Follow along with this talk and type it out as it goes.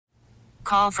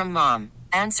Call from mom.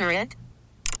 Answer it.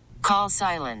 Call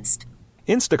silenced.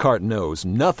 Instacart knows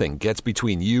nothing gets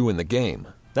between you and the game.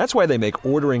 That's why they make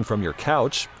ordering from your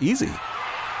couch easy.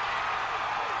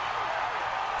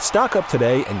 Stock up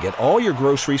today and get all your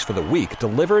groceries for the week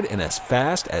delivered in as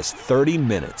fast as 30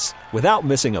 minutes without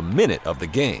missing a minute of the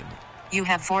game. You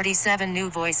have 47 new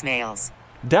voicemails.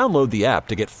 Download the app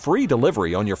to get free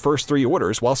delivery on your first 3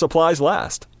 orders while supplies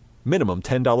last. Minimum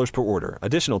 $10 per order.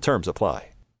 Additional terms apply.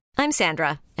 I'm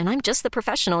Sandra, and I'm just the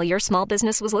professional your small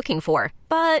business was looking for.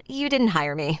 But you didn't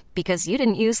hire me because you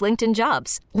didn't use LinkedIn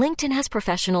Jobs. LinkedIn has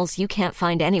professionals you can't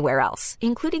find anywhere else,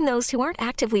 including those who aren't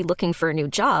actively looking for a new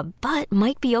job, but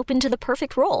might be open to the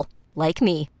perfect role, like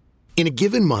me. In a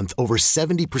given month, over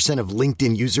 70% of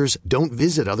LinkedIn users don't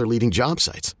visit other leading job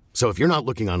sites. So if you're not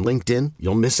looking on LinkedIn,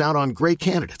 you'll miss out on great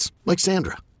candidates like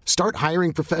Sandra. Start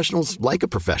hiring professionals like a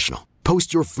professional.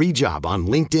 Post your free job on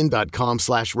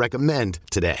linkedin.com/recommend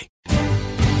today.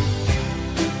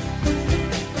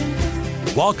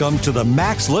 Welcome to the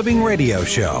Max Living Radio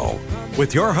Show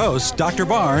with your hosts, Dr.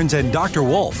 Barnes and Dr.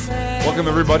 Wolf. Welcome,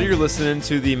 everybody. You're listening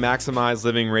to the Maximize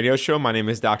Living Radio Show. My name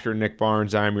is Dr. Nick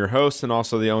Barnes. I am your host and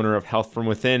also the owner of Health From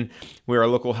Within. We are a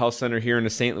local health center here in the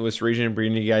St. Louis region,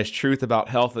 bringing you guys truth about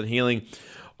health and healing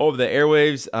over the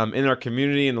airwaves, in our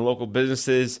community, in the local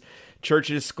businesses,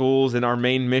 churches, schools, and our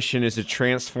main mission is to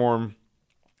transform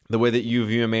the way that you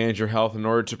view and manage your health in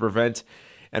order to prevent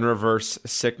and reverse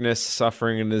sickness,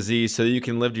 suffering, and disease so that you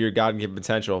can live to your God-given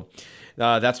potential.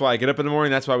 That's why I get up in the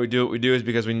morning. That's why we do what we do, is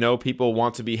because we know people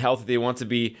want to be healthy. They want to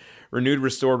be renewed,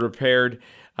 restored, repaired.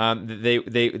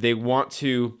 They want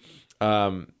to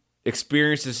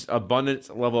experience this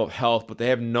abundant level of health, but they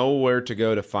have nowhere to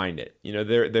go to find it. You know,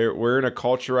 we're in a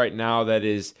culture right now that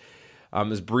is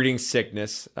breeding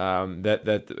sickness.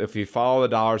 That if you follow the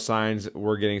dollar signs,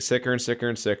 we're getting sicker and sicker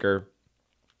and sicker.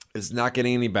 It's not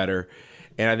getting any better,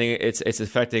 and I think it's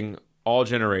affecting all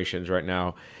generations right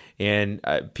now. And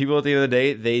people at the end of the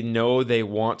day, they know they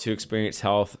want to experience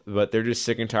health, but they're just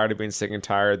sick and tired of being sick and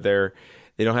tired. They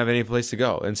don't have any place to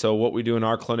go. And so what we do in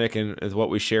our clinic and what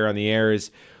we share on the air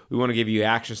is we want to give you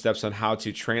action steps on how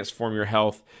to transform your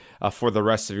health for the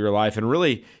rest of your life and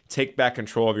really take back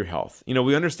control of your health. You know,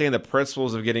 we understand the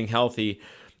principles of getting healthy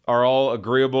are all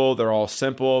agreeable. They're all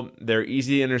simple. They're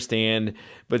easy to understand,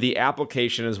 but the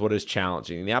application is what is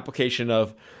challenging. The application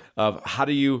of how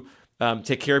do you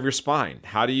take care of your spine?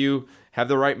 How do you have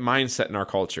the right mindset in our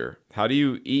culture? How do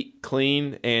you eat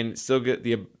clean and still get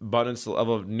the abundance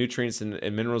level of nutrients and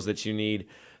minerals that you need?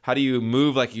 How do you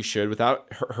move like you should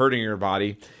without hurting your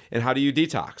body? And how do you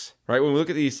detox, right? When we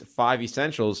look at these 5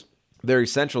 essentials, they're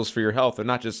essentials for your health. They're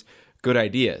not just good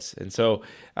ideas. And so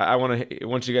I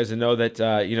want you guys to know that,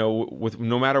 with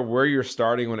no matter where you're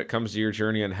starting when it comes to your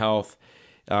journey on health,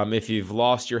 if you've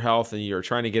lost your health and you're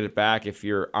trying to get it back, if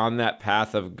you're on that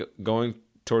path of going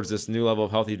towards this new level of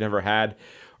health you've never had,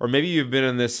 or maybe you've been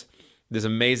in this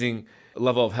amazing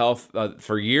level of health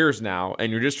for years now,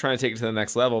 and you're just trying to take it to the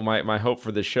next level, my hope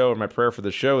for the show and my prayer for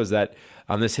the show is that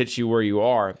this hits you where you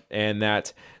are, and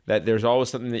that there's always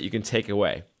something that you can take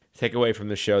away from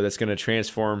the show that's going to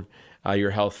transform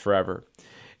your health forever.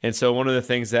 And so one of the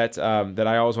things that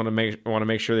I always want to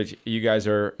make sure that you guys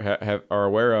are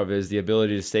aware of is the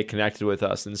ability to stay connected with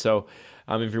us. And so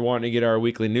if you're wanting to get our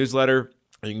weekly newsletter,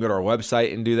 you can go to our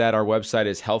website and do that. Our website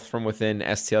is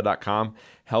healthfromwithinstl.com,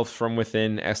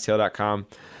 healthfromwithinstl.com.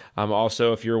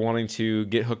 Also, if you're wanting to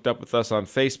get hooked up with us on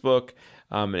Facebook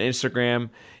and Instagram,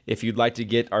 if you'd like to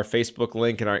get our Facebook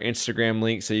link and our Instagram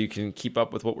link so you can keep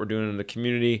up with what we're doing in the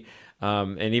community,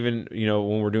 and even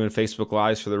when we're doing Facebook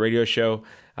Lives for the radio show,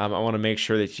 I want to make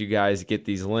sure that you guys get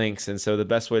these links. And so the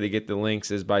best way to get the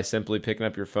links is by simply picking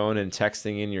up your phone and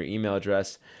texting in your email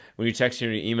address. When you text in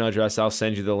your email address, I'll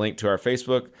send you the link to our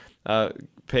Facebook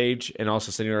page and also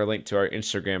send you our link to our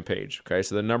Instagram page. Okay,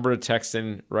 so the number to text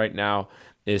in right now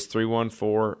is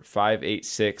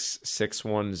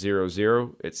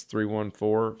 314-586-6100. It's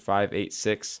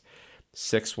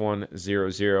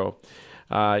 314-586-6100.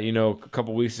 A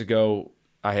couple weeks ago,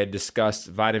 I had discussed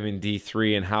vitamin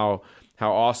D3 and how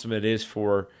awesome it is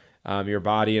for your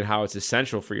body and how it's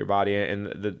essential for your body. And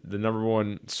the number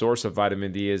one source of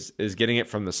vitamin D is getting it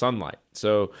from the sunlight.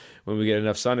 So when we get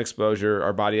enough sun exposure,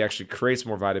 our body actually creates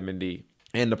more vitamin D.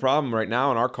 And the problem right now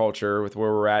in our culture with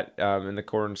where we're at in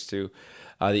accordance to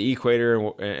the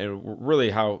equator and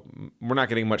really how we're not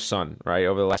getting much sun, right,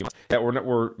 over the last months, that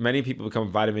many people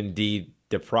become vitamin D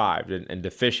deprived and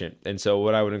deficient. And so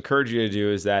what I would encourage you to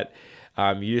do is that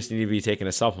you just need to be taking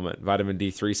a supplement, vitamin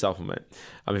D3 supplement.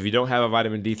 If you don't have a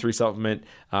vitamin D3 supplement,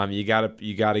 you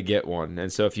gotta get one.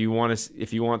 And so if you want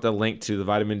the link to the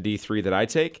vitamin D3 that I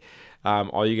take,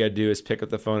 All you got to do is pick up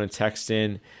the phone and text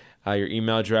in your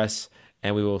email address,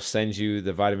 and we will send you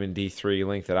the vitamin D3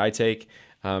 link that I take,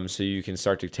 so you can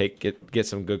start to get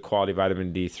some good quality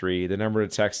vitamin D3. The number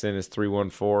to text in is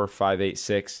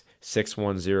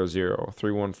 314-586-6100,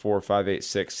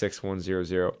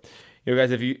 314-586-6100.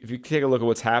 Guys, if you take a look at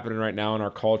what's happening right now in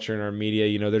our culture and our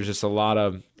media, there's just a lot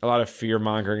of fear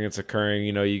mongering that's occurring.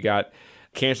 You got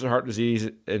cancer, heart disease,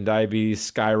 and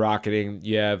diabetes skyrocketing.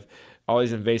 You have all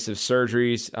these invasive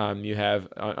surgeries. You have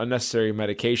unnecessary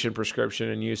medication prescription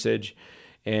and usage,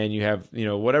 and you have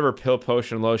whatever pill,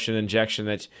 potion, lotion, injection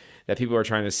that people are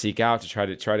trying to seek out to try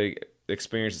to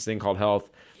experience this thing called health,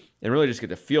 and really just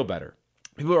get to feel better.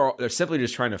 They're simply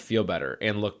just trying to feel better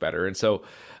and look better. And so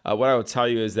what I would tell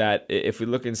you is that if we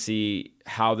look and see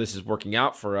how this is working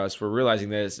out for us, we're realizing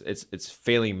that it's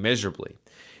failing miserably.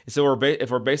 And so if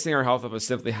we're basing our health off of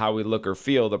simply how we look or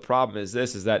feel, the problem is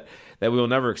that we will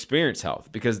never experience health,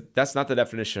 because that's not the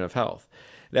definition of health.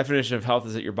 The definition of health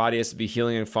is that your body has to be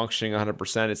healing and functioning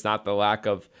 100%. It's not the lack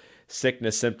of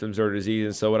sickness, symptoms, or disease.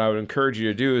 And so what I would encourage you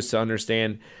to do is to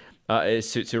understand,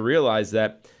 is to realize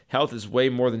that health is way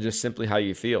more than just simply how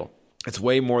you feel. It's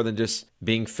way more than just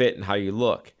being fit and how you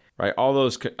look, right? All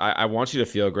those, I want you to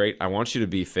feel great. I want you to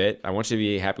be fit. I want you to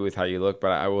be happy with how you look.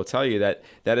 But I will tell you that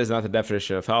is not the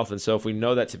definition of health. And so if we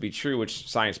know that to be true, which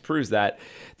science proves that,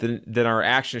 then our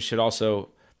actions should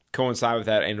also coincide with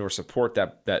that and or support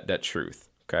that truth.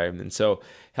 Okay. And so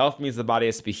health means the body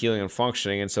has to be healing and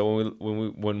functioning. And so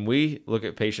when we look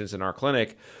at patients in our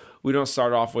clinic, we don't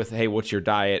start off with, hey, what's your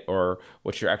diet, or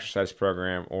what's your exercise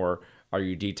program, or are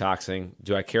you detoxing?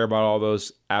 Do I care about all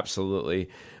those? Absolutely.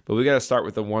 But we got to start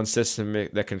with the one system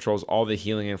that controls all the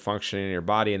healing and functioning in your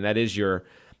body, and that is your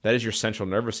central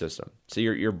nervous system. So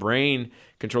your brain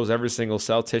controls every single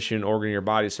cell, tissue, and organ in your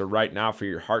body. So right now, for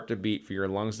your heart to beat, for your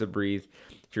lungs to breathe,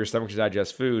 for your stomach to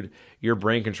digest food, your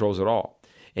brain controls it all.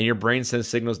 And your brain sends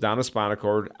signals down the spinal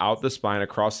cord, out the spine,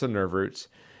 across the nerve roots.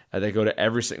 They go to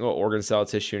every single organ, cell,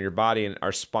 tissue in your body, and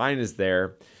our spine is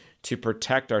there to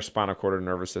protect our spinal cord and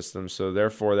nervous system. So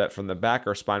therefore, that from the back,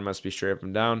 our spine must be straight up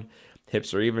and down,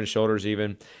 hips are even, shoulders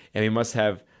even, and we must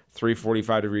have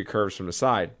 345-degree curves from the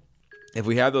side. If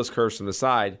we have those curves from the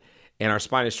side and our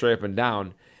spine is straight up and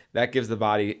down, that gives the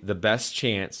body the best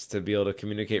chance to be able to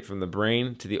communicate from the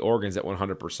brain to the organs at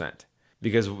 100%.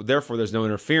 Because therefore, there's no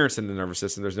interference in the nervous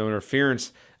system. There's no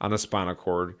interference on the spinal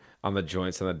cord, on the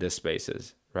joints, on the disc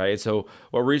spaces, right? So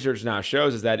what research now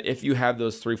shows is that if you have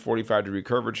those 345-degree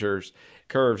curves,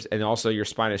 and also your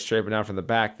spine is straight up and down from the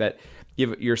back, that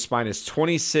your spine is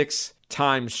 26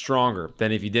 times stronger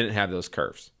than if you didn't have those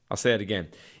curves. I'll say it again.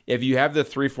 If you have the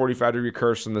 345-degree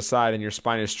curves from the side and your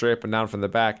spine is straight up and down from the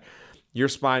back, your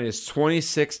spine is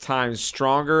 26 times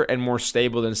stronger and more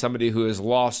stable than somebody who has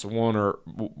lost one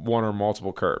or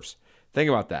multiple curves. Think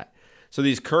about that. So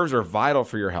these curves are vital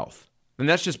for your health. And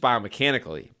that's just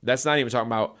biomechanically. That's not even talking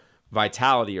about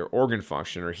vitality or organ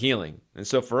function or healing. And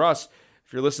so for us,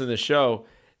 if you're listening to the show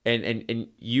and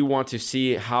you want to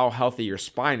see how healthy your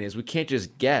spine is, we can't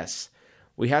just guess.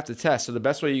 We have to test. So the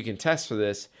best way you can test for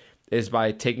this is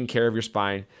by taking care of your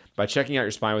spine, by checking out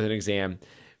your spine with an exam,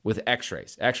 with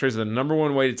x-rays. X-rays are the number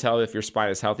one way to tell if your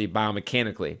spine is healthy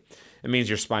biomechanically. It means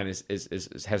your spine has a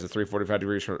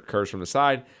 345-degree curves from the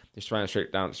side, your spine is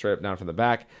straight up down from the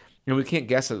back. And we can't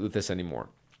guess it with this anymore.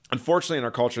 Unfortunately, in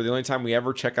our culture, the only time we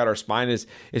ever check out our spine is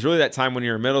really that time when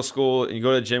you're in middle school and you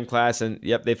go to a gym class and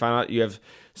they find out you have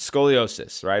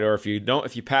scoliosis, right? Or if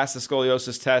you pass the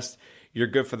scoliosis test, you're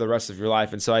good for the rest of your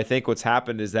life. And so I think what's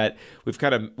happened is that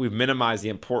we've minimized the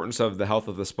importance of the health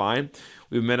of the spine.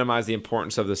 We've minimized the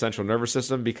importance of the central nervous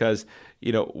system because,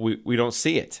 we don't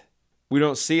see it. We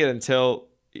don't see it until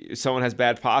someone has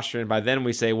bad posture, and by then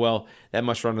we say, well, that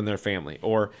must run in their family,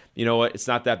 or you know what, it's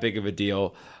not that big of a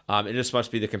deal. It just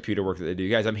must be the computer work that they do.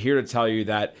 Guys, I'm here to tell you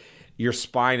that your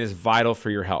spine is vital for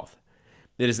your health.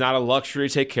 It is not a luxury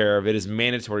to take care of. It is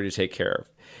mandatory to take care of.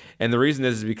 And the reason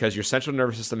is because your central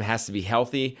nervous system has to be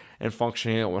healthy and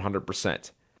functioning at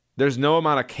 100%. There's no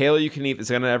amount of kale you can eat that's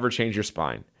going to ever change your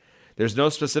spine. There's no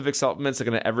specific supplements that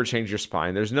are going to ever change your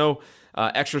spine. There's no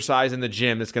exercise in the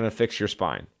gym that's going to fix your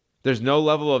spine. There's no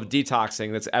level of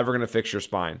detoxing that's ever going to fix your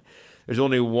spine. There's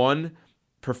only one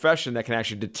profession that can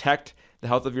actually detect the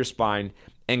health of your spine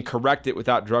and correct it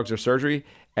without drugs or surgery,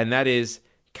 and that is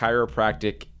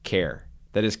chiropractic care.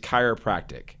 That is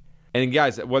chiropractic. And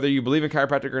guys, whether you believe in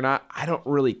chiropractic or not, I don't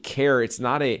really care. It's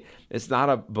not a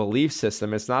belief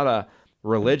system. It's not a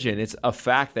religion. It's a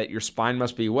fact that your spine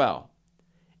must be well.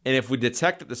 And if we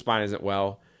detect that the spine isn't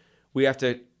well, we have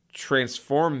to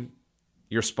transform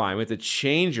your spine. We have to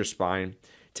change your spine,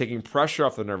 taking pressure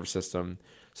off the nervous system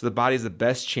So the body has the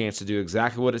best chance to do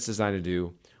exactly what it's designed to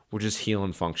do, which is heal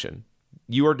and function.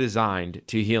 You are designed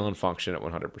to heal and function at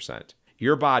 100%.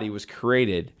 Your body was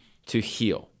created to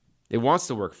heal. It wants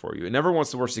to work for you. It never wants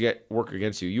to work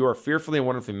against you. You are fearfully and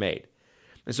wonderfully made.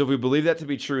 And so if we believe that to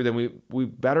be true, then we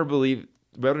better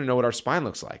know what our spine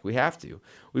looks like. We have to.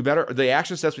 The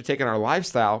action steps we take in our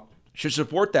lifestyle should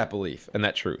support that belief and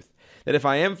that truth. That if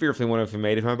I am fearfully and wonderfully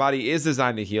made, if my body is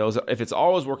designed to heal, if it's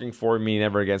always working for me,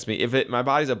 never against me, my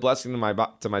body's a blessing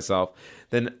to myself,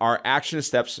 then our action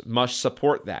steps must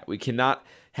support that. We cannot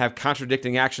have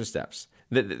contradicting action steps.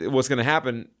 What's going to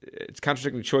happen, it's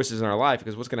contradicting choices in our life,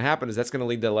 because what's going to happen is that's going to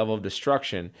lead to a level of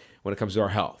destruction when it comes to our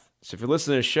health. So if you're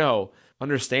listening to the show,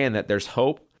 understand that there's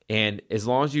hope, and as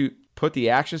long as you put the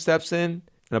action steps in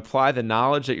and apply the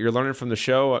knowledge that you're learning from the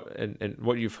show and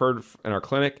what you've heard in our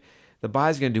clinic, the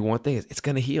body's going to do one thing: it's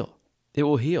going to heal. It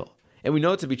will heal. And we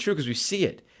know it to be true because we see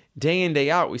it day in, day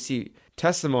out. We see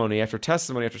testimony after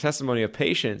testimony after testimony of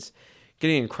patients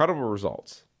getting incredible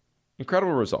results.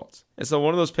 Incredible results. And so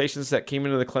one of those patients that came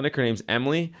into the clinic, her name's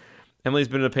Emily. Emily's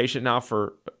been a patient now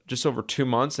for just over 2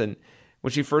 months. And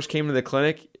when she first came to the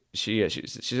clinic,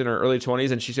 she's in her early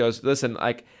 20s, and she goes, "Listen,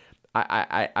 like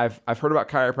I've heard about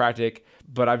chiropractic,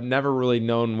 but I've never really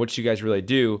known what you guys really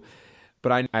do.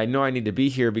 But I know I need to be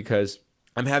here because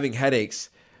I'm having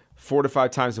headaches 4 to 5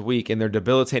 times a week, and they're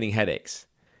debilitating headaches."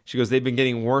 She goes, "They've been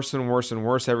getting worse and worse and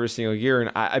worse every single year.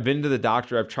 And I've been to the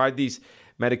doctor. I've tried these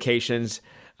medications.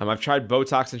 I've tried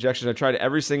Botox injections. I've tried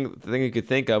every single thing you could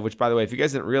think of," which, by the way, if you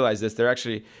guys didn't realize this, they're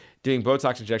actually doing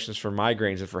Botox injections for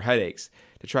migraines and for headaches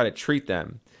to try to treat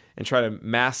them and try to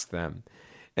mask them.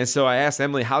 And so I asked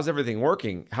Emily, "How's everything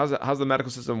working? How's the medical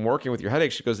system working with your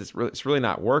headaches?" She goes, it's really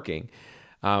not working.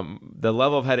 The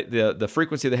level of headache, the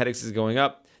frequency of the headaches is going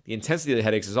up. The intensity of the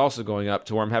headaches is also going up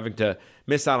to where I'm having to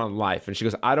miss out on life. And she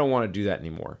goes, "I don't want to do that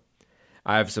anymore.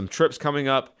 I have some trips coming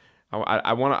up.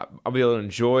 I'll be able to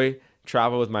enjoy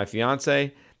travel with my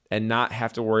fiance and not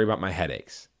have to worry about my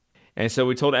headaches." And so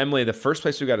we told Emily, the first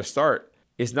place we got to start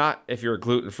is not if you're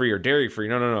gluten-free or dairy-free.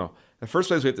 No. The first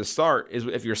place we have to start is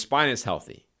if your spine is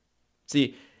healthy.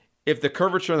 See, if the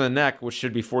curvature in the neck, which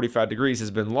should be 45 degrees,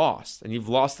 has been lost, and you've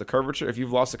lost the curvature, if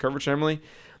you've lost the curvature, Emily,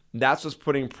 that's what's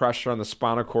putting pressure on the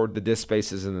spinal cord, the disc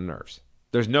spaces, and the nerves.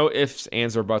 There's no ifs,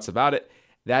 ands, or buts about it.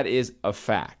 That is a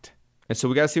fact. And so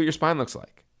we got to see what your spine looks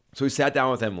like. So we sat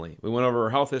down with Emily. We went over her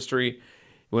health history,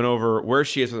 went over where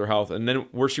she is with her health, and then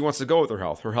where she wants to go with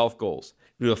her health goals.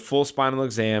 We do a full spinal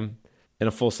exam and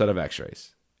a full set of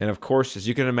x-rays. And of course, as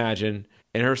you can imagine,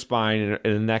 in her spine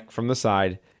and the neck from the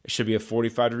side, it should be a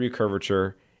 45-degree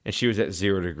curvature, and she was at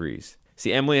 0 degrees.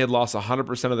 See, Emily had lost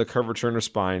 100% of the curvature in her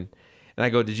spine. And I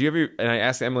go, "Did you ever," and I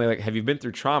asked Emily, like, "have you been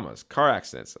through traumas, car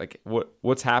accidents? Like,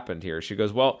 what's happened here?" She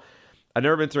goes, "Well, I've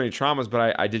never been through any traumas,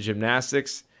 but I did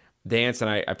gymnastics, dance, and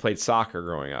I played soccer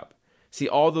growing up." See,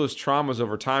 all those traumas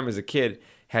over time as a kid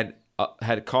had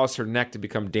caused her neck to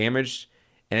become damaged.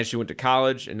 And then she went to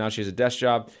college, and now she has a desk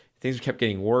job. Things kept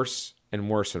getting worse and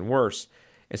worse and worse.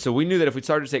 And so we knew that if we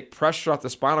started to take pressure off the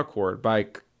spinal cord by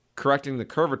correcting the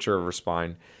curvature of her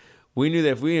spine, we knew that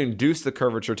if we induced the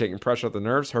curvature, taking pressure off the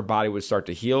nerves, her body would start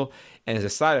to heal. And as a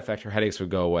side effect, her headaches would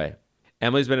go away.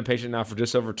 Emily's been a patient now for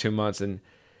just over 2 months, and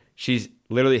she's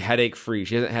literally headache-free.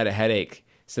 She hasn't had a headache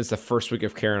since the first week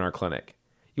of care in our clinic.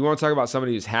 You want to talk about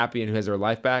somebody who's happy and who has their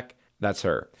life back? That's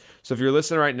her. So if you're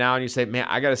listening right now and you say, "Man,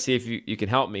 I got to see if you can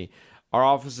help me," our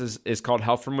office is called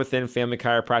Health From Within Family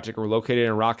Chiropractic. We're located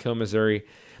in Rock Hill, Missouri.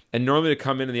 And normally to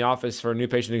come into the office for a new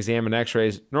patient exam and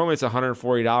x-rays, normally it's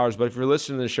 $140. But if you're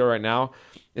listening to the show right now,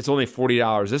 it's only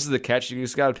 $40. This is the catch. You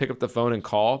just got to pick up the phone and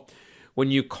call.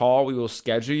 When you call, we will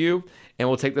schedule you, and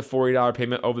we'll take the $40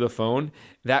 payment over the phone.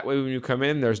 That way, when you come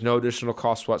in, there's no additional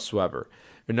cost whatsoever.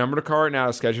 Your number to call right now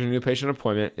to schedule a new patient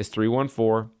appointment is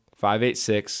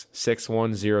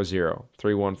 314-586-6100.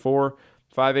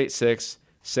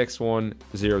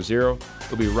 314-586-6100.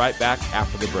 We'll be right back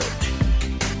after the break.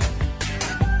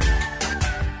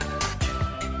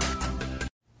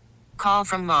 Call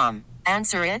from mom.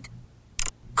 Answer it.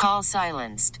 Call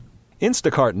silenced.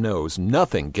 Instacart knows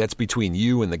nothing gets between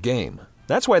you and the game.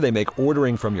 That's why they make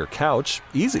ordering from your couch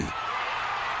easy.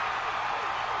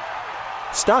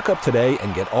 Stock up today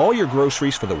and get all your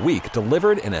groceries for the week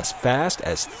delivered in as fast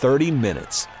as 30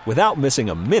 minutes without missing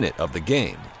a minute of the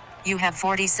game. You have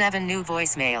 47 new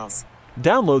voicemails.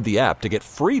 Download the app to get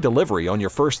free delivery on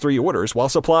your first 3 orders while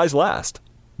supplies last.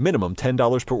 Minimum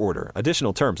 $10 per order.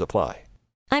 Additional terms apply.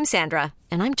 I'm Sandra,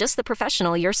 and I'm just the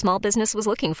professional your small business was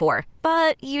looking for.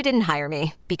 But you didn't hire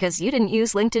me because you didn't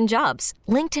use LinkedIn Jobs.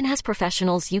 LinkedIn has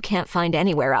professionals you can't find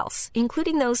anywhere else,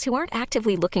 including those who aren't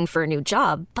actively looking for a new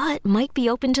job, but might be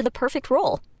open to the perfect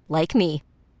role, like me.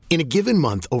 In a given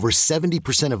month, over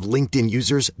 70% of LinkedIn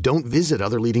users don't visit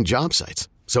other leading job sites.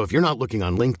 So if you're not looking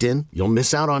on LinkedIn, you'll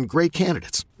miss out on great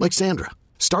candidates like Sandra.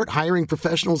 Start hiring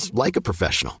professionals like a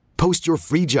professional. Post your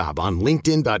free job on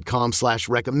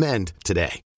linkedin.com/recommend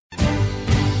today.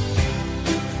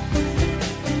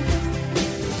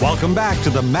 Welcome back to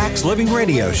the Max Living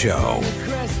Radio Show.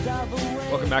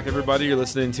 Welcome back, everybody. You're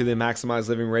listening to the Maximize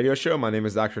Living Radio Show. My name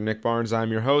is Dr. Nick Barnes.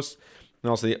 I'm your host and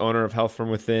also the owner of Health From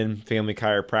Within Family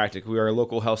Chiropractic. We are a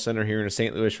local health center here in the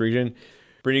St. Louis region,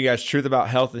 bringing you guys truth about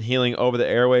health and healing over the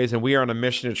airways, and we are on a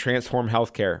mission to transform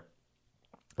healthcare.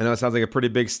 I know it sounds like a pretty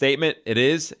big statement. It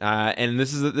is, and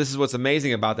this is what's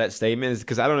amazing about that statement is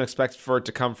because I don't expect for it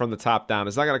to come from the top down.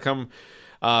 It's not going to come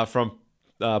from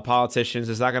politicians.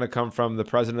 It's not going to come from the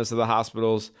presidents of the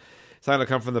hospitals. It's not going to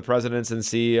come from the presidents and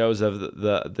CEOs of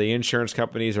the insurance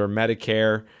companies or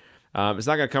Medicare. It's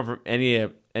not going to come from any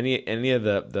of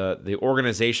the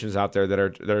organizations out there that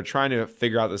are trying to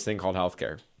figure out this thing called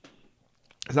healthcare.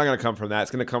 It's not going to come from that.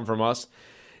 It's going to come from us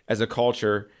as a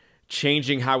culture,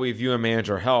 changing how we view and manage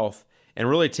our health, and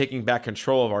really taking back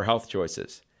control of our health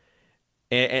choices.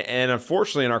 And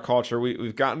unfortunately, in our culture,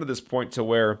 we've gotten to this point to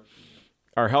where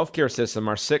our healthcare system,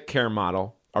 our sick care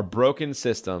model, our broken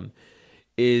system,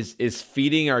 is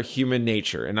feeding our human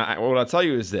nature. And what I'll tell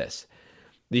you is this: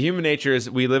 the human nature is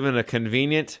we live in a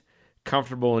convenient,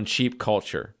 comfortable, and cheap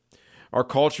culture. Our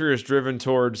culture is driven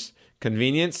towards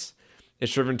convenience.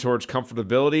 It's driven towards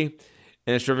comfortability,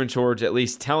 and it's driven towards at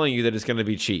least telling you that it's going to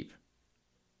be cheap.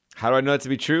 How do I know that to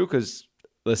be true? Because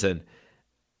listen,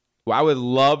 I would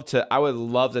love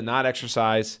to not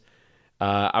exercise.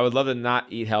 I would love to not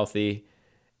eat healthy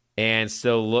and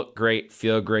still look great,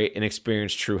 feel great, and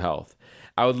experience true health.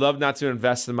 I would love not to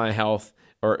invest in my health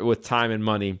or with time and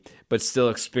money, but still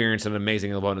experience an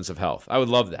amazing abundance of health. I would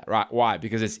love that. Right? Why?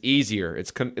 Because it's easier.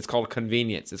 It's called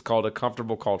convenience. It's called a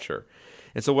comfortable culture.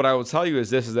 And so what I will tell you is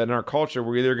this, is that in our culture,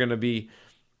 we're either going to be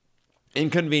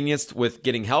inconvenienced with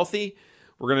getting healthy,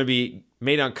 we're going to be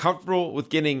made uncomfortable with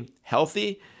getting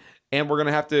healthy, and we're going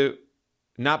to have to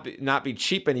not be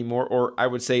cheap anymore, or I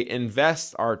would say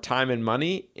invest our time and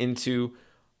money into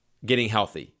getting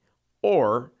healthy.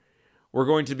 Or we're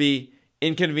going to be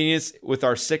inconvenienced with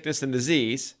our sickness and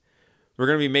disease. We're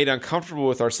going to be made uncomfortable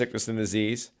with our sickness and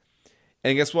disease.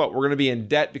 And guess what? We're going to be in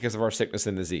debt because of our sickness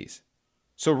and disease.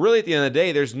 So really, at the end of the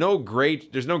day, there's no gray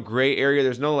area.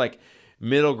 There's no like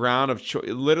middle ground of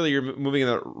literally you're moving in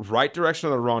the right direction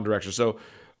or the wrong direction. So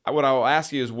what I will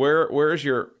ask you is where is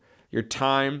your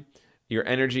time, your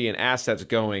energy, and assets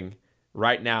going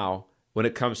right now when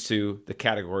it comes to the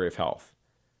category of health?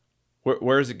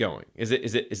 Where is it going? Is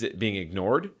it being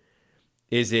ignored?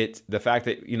 Is it the fact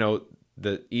that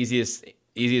the easiest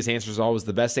answer is always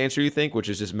the best answer, you think, which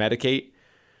is just medicate?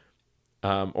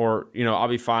 Or I'll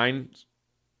be fine.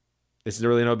 This is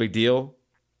really no big deal.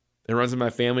 It runs in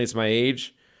my family. It's my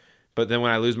age. But then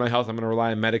when I lose my health, I'm going to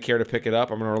rely on Medicare to pick it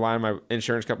up. I'm going to rely on my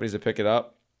insurance companies to pick it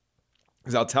up.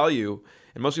 Because I'll tell you,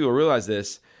 and most people realize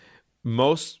this,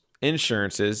 most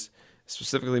insurances,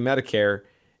 specifically Medicare,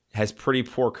 has pretty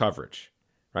poor coverage,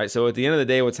 right? So at the end of the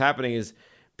day, what's happening is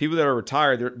people that are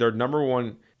retired, their number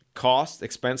one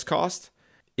expense cost,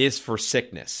 is for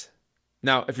sickness.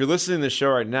 Now, if you're listening to this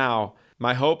show right now,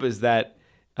 my hope is that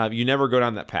you never go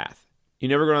down that path. You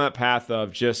never go down that path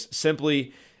of just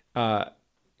simply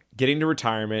getting to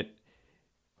retirement,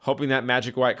 hoping that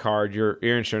magic white card, your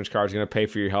insurance card, is going to pay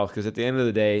for your health. Because at the end of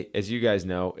the day, as you guys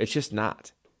know, it's just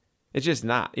not. It's just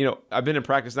not. I've been in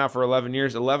practice now for 11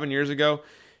 years. 11 years ago,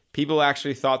 people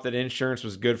actually thought that insurance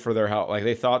was good for their health. Like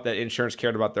they thought that insurance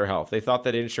cared about their health. They thought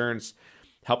that insurance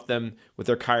helped them with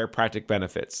their chiropractic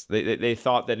benefits. They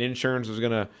thought that insurance was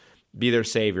going to be their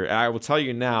savior. And I will tell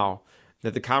you now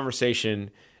that the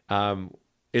conversation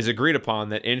is agreed upon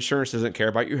that insurance doesn't care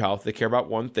about your health. They care about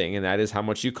one thing, and that is how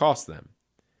much you cost them.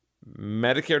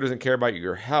 Medicare doesn't care about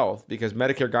your health because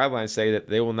Medicare guidelines say that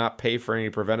they will not pay for any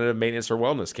preventative maintenance or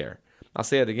wellness care. I'll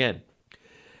say it again.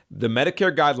 The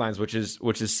Medicare guidelines, which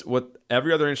is what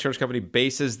every other insurance company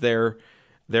bases their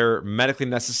medically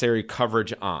necessary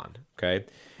coverage on, okay,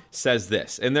 says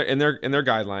this in their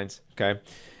guidelines, okay.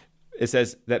 It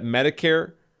says that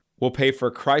Medicare will pay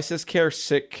for crisis care,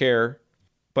 sick care,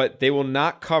 but they will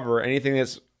not cover anything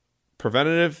that's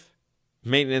preventative,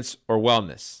 maintenance, or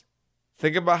wellness.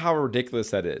 Think about how ridiculous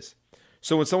that is.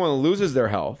 So when someone loses their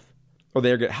health or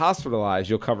they get hospitalized,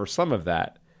 you'll cover some of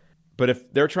that. But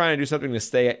if they're trying to do something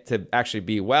to actually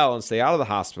be well and stay out of the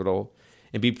hospital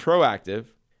and be proactive,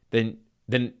 then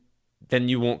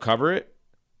you won't cover it.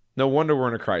 No wonder we're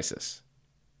in a crisis.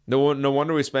 No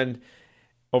wonder we spend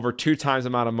over 2 times the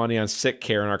amount of money on sick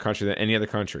care in our country than any other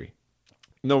country.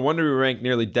 No wonder we rank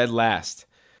nearly dead last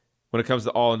when it comes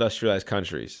to all industrialized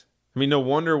countries. I mean, no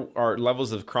wonder our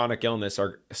levels of chronic illness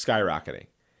are skyrocketing.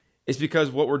 It's because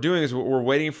what we're doing is we're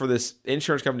waiting for this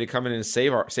insurance company to come in and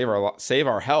save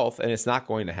our health, and it's not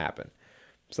going to happen.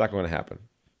 It's not going to happen.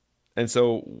 And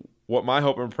so what my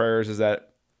hope and prayer is that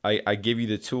I give you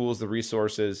the tools, the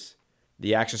resources,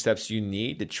 the action steps you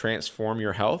need to transform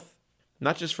your health,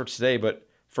 not just for today, but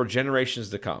for generations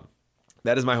to come.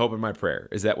 That is my hope and my prayer,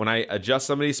 is that when I adjust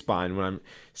somebody's spine, when I'm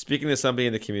speaking to somebody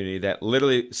in the community, that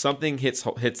literally something hits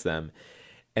them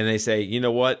and they say, you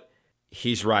know what?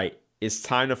 He's right. It's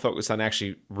time to focus on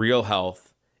actually real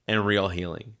health and real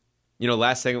healing. You know,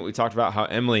 last segment we talked about how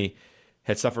Emily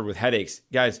had suffered with headaches.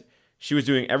 Guys, she was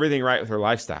doing everything right with her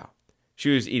lifestyle. She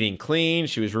was eating clean.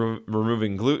 She was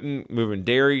removing gluten, removing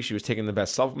dairy. She was taking the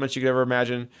best supplements you could ever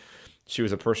imagine. She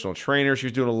was a personal trainer. She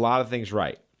was doing a lot of things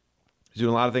right.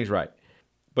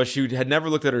 But she had never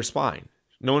looked at her spine.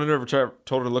 No one had ever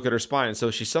told her to look at her spine. And so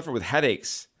she suffered with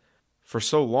headaches for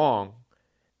so long.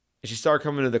 And she started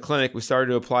coming to the clinic. We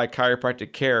started to apply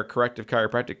chiropractic care, corrective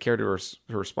chiropractic care to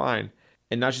her spine.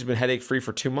 And now she's been headache-free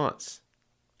for 2 months.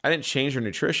 I didn't change her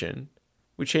nutrition.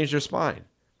 We changed her spine.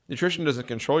 Nutrition doesn't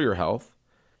control your health.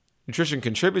 Nutrition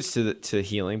contributes to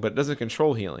healing, but it doesn't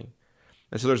control healing.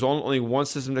 And so there's only one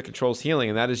system that controls healing,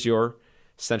 and that is your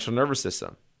central nervous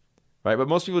system. Right? But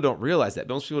most people don't realize that.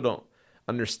 Most people don't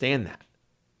understand that,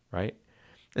 right?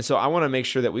 And so I want to make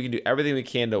sure that we can do everything we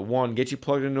can to, one, get you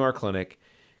plugged into our clinic,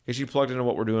 get you plugged into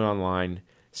what we're doing online,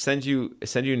 send you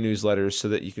newsletters so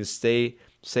that you can stay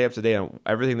up to date on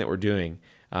everything that we're doing,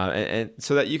 and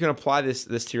so that you can apply this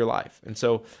to your life. And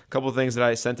so a couple of things that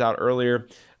I sent out earlier,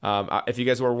 if you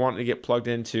guys were wanting to get plugged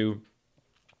into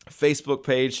Facebook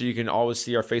page so you can always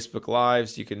see our Facebook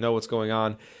lives, you can know what's going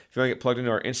on. If you want to get plugged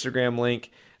into our Instagram link,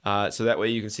 so that way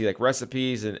you can see like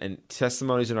recipes and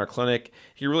testimonies in our clinic.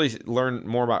 You really learn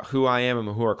more about who I am and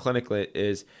who our clinic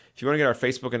is. If you want to get our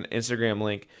Facebook and Instagram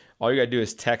link, all you got to do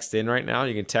is text in right now.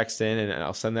 You can text in and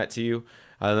I'll send that to you.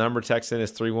 The number to text in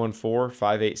is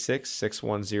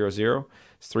 314-586-6100.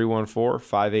 It's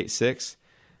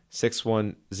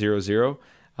 314-586-6100.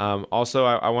 Also,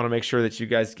 I want to make sure that you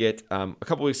guys get, a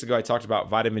couple weeks ago I talked about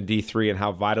vitamin D3 and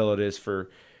how vital it is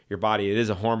for your body. It is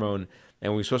a hormone.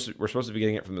 And we're supposed to be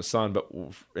getting it from the sun, but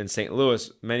in St.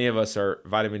 Louis, many of us are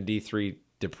vitamin D3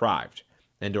 deprived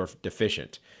and or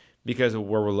deficient because of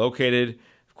where we're located.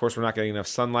 Of course, we're not getting enough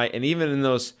sunlight, and even in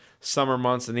those summer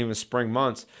months and even spring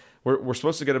months, we're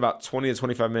supposed to get about 20 to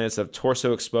 25 minutes of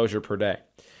torso exposure per day.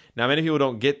 Now, many people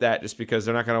don't get that just because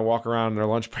they're not going to walk around on their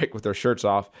lunch break with their shirts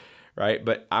off, right?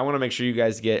 But I want to make sure you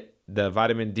guys get the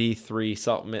vitamin D3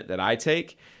 supplement that I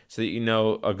take, so that you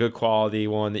know a good quality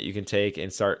one that you can take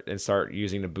and start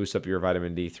using to boost up your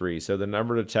vitamin D3. So the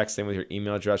number to text in with your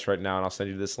email address right now, and I'll send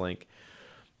you this link.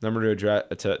 Number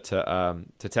to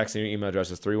text in your email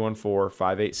address is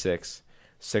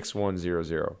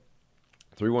 314-586-6100.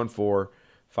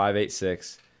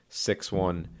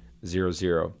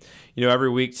 314-586-6100. You know, every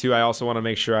week too, I also want to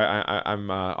make sure I'm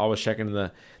always checking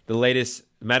the latest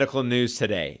medical news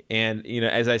today. And you know,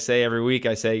 as I say every week,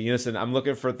 I say, listen, I'm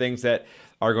looking for things that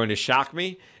are going to shock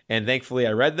me, and thankfully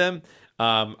I read them.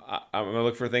 I'm going to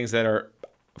look for things that are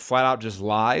flat out just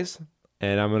lies,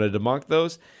 and I'm going to debunk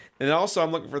those. And also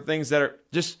I'm looking for things that are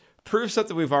just prove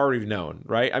something we've already known,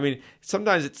 right? I mean,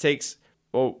 sometimes it takes,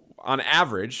 on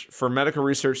average, for medical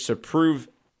research to prove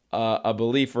a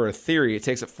belief or a theory, it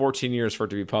takes 14 years for it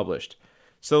to be published.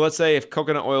 So let's say if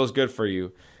coconut oil is good for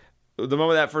you, the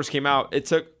moment that first came out, it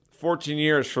took 14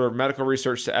 years for medical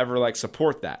research to ever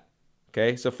support that.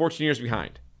 Okay, so 14 years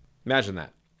behind. Imagine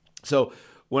that. So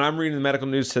when I'm reading the medical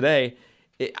news today,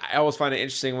 I always find it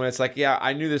interesting when it's like, yeah,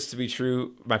 I knew this to be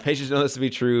true. My patients know this to be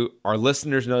true. Our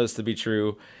listeners know this to be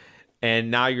true. And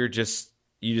now you just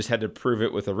had to prove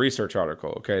it with a research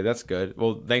article. Okay, that's good.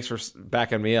 Well, thanks for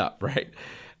backing me up, right?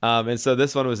 And so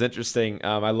this one was interesting.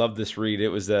 I love this read. It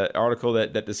was an article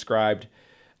that described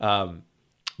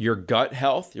your gut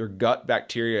health, your gut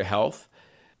bacteria health,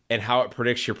 and how it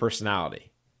predicts your personality.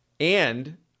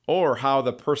 And or how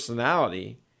your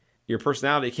personality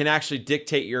can actually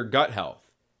dictate your gut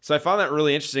health. So I found that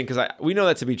really interesting because we know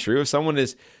that to be true. If someone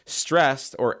is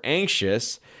stressed or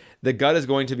anxious, the gut is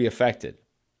going to be affected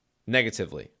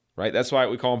negatively, right? That's why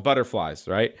we call them butterflies,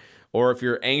 right? Or if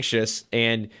you're anxious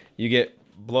and you get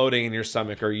bloating in your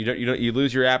stomach, or you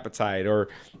lose your appetite, or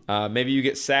maybe you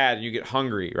get sad and you get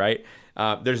hungry, right?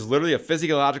 There's literally a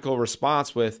physiological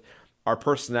response with our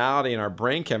personality and our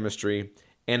brain chemistry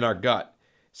and our gut.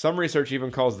 Some research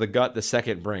even calls the gut the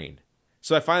second brain.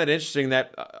 So I find it interesting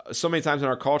that so many times in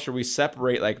our culture we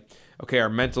separate our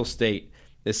mental state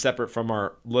is separate from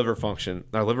our liver function.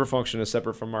 Our liver function is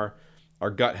separate from our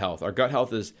gut health. Our gut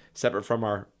health is separate from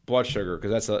our blood sugar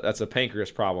because that's a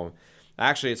pancreas problem.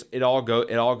 Actually, it all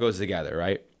goes together,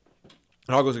 right?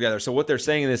 It all goes together. So what they're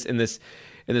saying in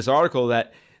this article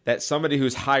that somebody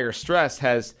who's higher stress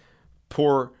has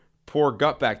poor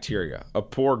gut bacteria, a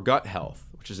poor gut health,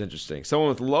 which is interesting. Someone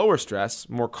with lower stress,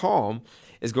 more calm,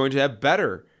 is going to have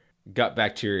better gut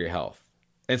bacteria health.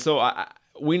 And so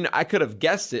I could have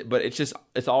guessed it, but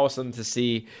it's awesome to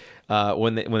see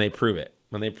when they prove it,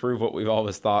 when they prove what we've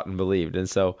always thought and believed. And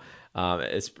so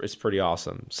it's pretty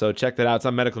awesome. So check that out. It's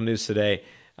on Medical News Today.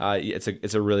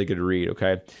 It's a really good read.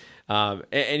 Okay,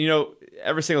 and you know,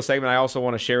 every single segment I also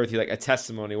want to share with you like a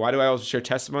testimony. Why do I always share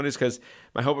testimonies? Because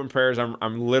my hope and prayer is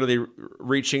I'm literally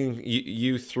reaching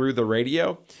you through the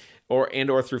radio or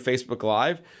through Facebook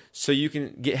Live, so you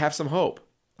can have some hope.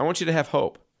 I want you to have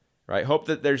hope. Right? Hope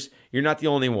that you're not the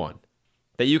only one,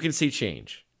 that you can see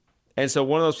change. And so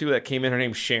one of those people that came in, her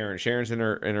name's Sharon. Sharon's in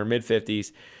her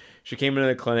mid-50s. She came into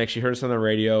the clinic. She heard us on the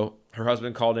radio. Her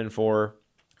husband called in for her.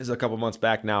 This is a couple months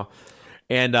back now.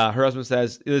 And her husband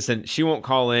says, listen, she won't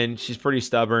call in. She's pretty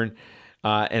stubborn.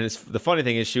 And the funny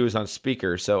thing is she was on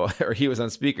speaker, or he was on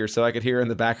speaker, so I could hear her in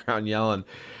the background yelling.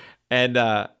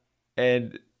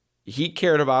 And he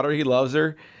cared about her. He loves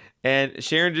her. And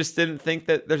Sharon just didn't think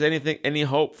that there's any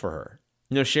hope for her.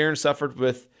 You know, Sharon suffered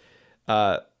with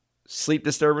sleep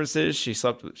disturbances. She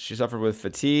suffered with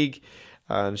fatigue.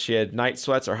 She had night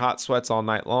sweats or hot sweats all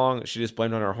night long. She just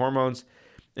blamed on her hormones.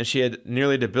 And she had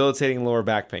nearly debilitating lower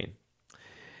back pain.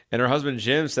 And her husband,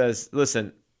 Jim, says,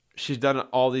 listen, she's done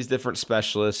all these different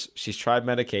specialists. She's tried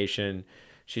medication.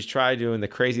 She's tried doing the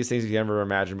craziest things you can ever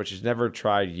imagine, but she's never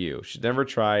tried you. She's never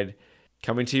tried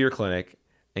coming to your clinic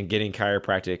and getting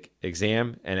chiropractic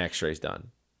exam and x-rays done.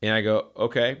 And I go,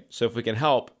 okay, so if we can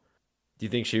help, do you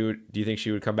think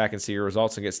she would come back and see your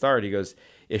results and get started? He goes,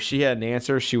 if she had an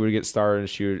answer, she would get started and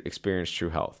she would experience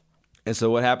true health. And so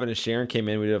what happened is Sharon came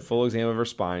in, we did a full exam of her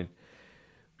spine,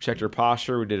 we checked her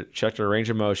posture, checked her range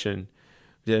of motion,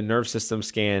 we did a nerve system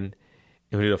scan,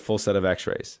 and we did a full set of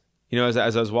x-rays. You know, as I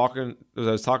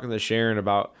was talking to Sharon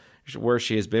about where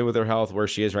she has been with her health, where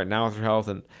she is right now with her health,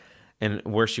 and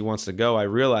where she wants to go, I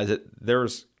realized that there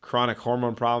was chronic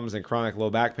hormone problems and chronic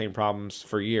low back pain problems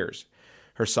for years.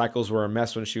 Her cycles were a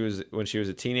mess when she was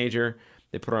a teenager.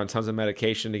 They put her on tons of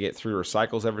medication to get through her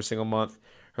cycles every single month.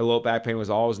 Her low back pain was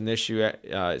always an issue,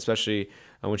 especially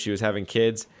when she was having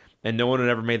kids. And no one had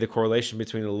ever made the correlation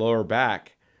between the lower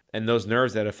back and those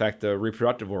nerves that affect the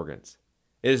reproductive organs.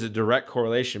 It is a direct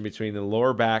correlation between the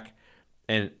lower back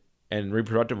and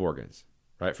reproductive organs,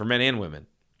 right, for men and women.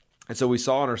 And so we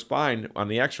saw on her spine on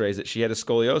the x-rays that she had a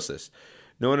scoliosis.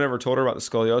 No one ever told her about the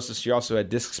scoliosis. She also had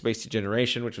disc space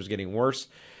degeneration, which was getting worse.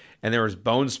 And there was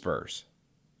bone spurs.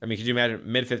 I mean, could you imagine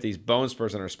mid-50s bone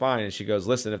spurs on her spine? And she goes,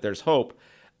 listen, if there's hope,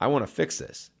 I want to fix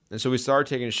this. And so we started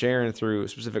taking Sharon through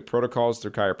specific protocols,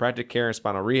 through chiropractic care and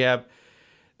spinal rehab,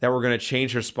 that were going to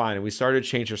change her spine. And we started to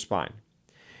change her spine.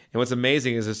 And what's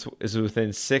amazing is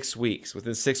within 6 weeks,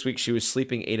 she was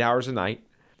sleeping 8 hours a night,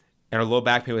 and her low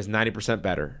back pain was 90%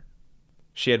 better.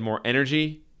 She had more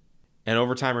energy, and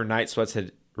over time, her night sweats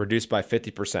had reduced by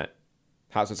 50%.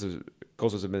 Hot sweats,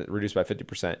 cold sweats have been reduced by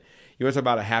 50%. You want to talk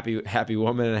about a happy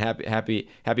woman and a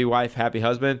happy wife, happy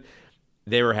husband?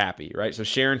 They were happy, right? So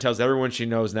Sharon tells everyone she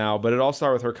knows now, but it all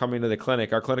started with her coming to the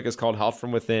clinic. Our clinic is called Health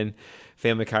from Within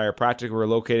Family Chiropractic. We're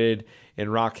located in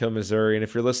Rock Hill, Missouri. And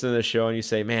if you're listening to the show and you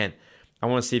say, man, I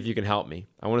want to see if you can help me.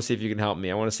 I want to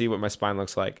see what my spine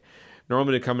looks like.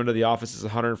 Normally to come into the office is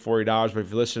 $140, but if you're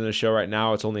listening to the show right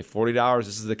now, it's only $40.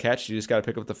 This is the catch. You just got to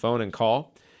pick up the phone and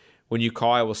call. When you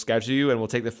call, I will schedule you, and we'll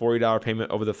take the $40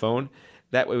 payment over the phone.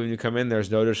 That way, when you come in,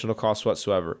 there's no additional cost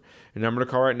whatsoever. Your number to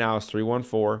call right now is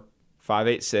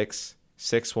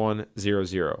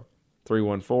 314-586-6100.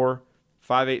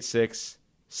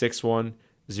 314-586-6100.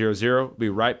 We'll be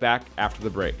right back after the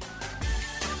break.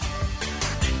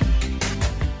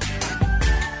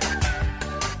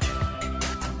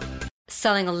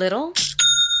 Selling a little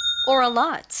or a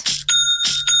lot?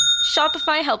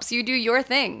 Shopify helps you do your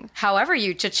thing, however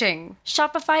you cha-ching.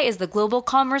 Shopify is the global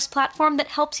commerce platform that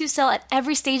helps you sell at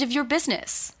every stage of your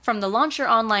business. From the launch your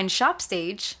online shop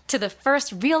stage, to the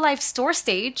first real-life store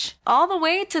stage, all the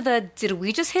way to the did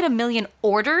we just hit 1 million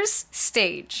orders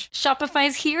stage.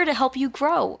 Shopify's here to help you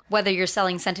grow. Whether you're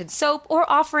selling scented soap or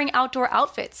offering outdoor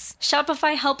outfits,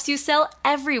 Shopify helps you sell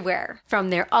everywhere. From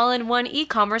their all-in-one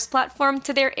e-commerce platform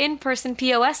to their in-person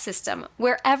POS system,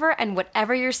 wherever and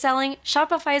whatever you're selling,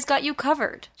 Shopify's got got you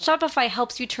covered. Shopify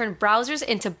helps you turn browsers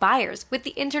into buyers with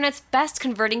the internet's best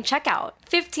converting checkout,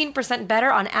 15% better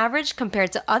on average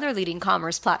compared to other leading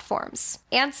commerce platforms.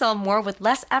 And sell more with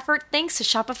less effort thanks to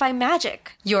Shopify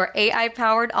Magic, your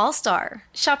AI-powered all-star.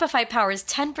 Shopify powers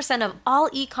 10% of all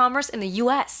e-commerce in the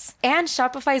US. And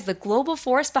Shopify is the global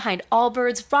force behind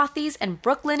Allbirds, Rothy's, and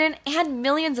Brooklinen, and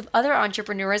millions of other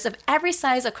entrepreneurs of every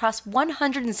size across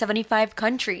 175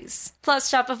 countries.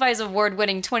 Plus, Shopify's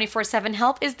award-winning 24/7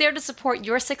 help is there to support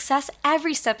your success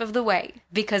every step of the way.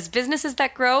 Because businesses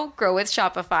that grow, grow with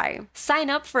Shopify. Sign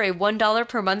up for a $1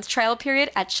 per month trial period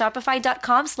at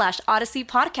shopify.com/Odyssey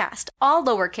Podcast, all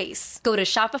lowercase. Go to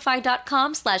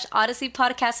shopify.com/Odyssey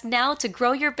Podcast now to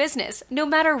grow your business, no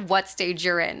matter what stage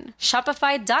you're in.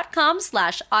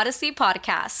 Shopify.com/Odyssey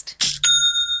Podcast.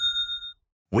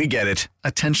 We get it.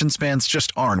 Attention spans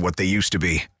just aren't what they used to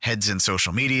be. Heads in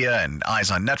social media and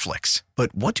eyes on Netflix.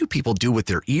 But what do people do with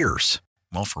their ears?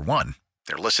 Well, for one,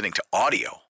 they're listening to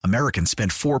audio. Americans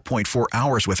spend 4.4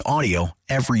 hours with audio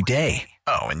every day.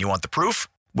 Oh, and you want the proof?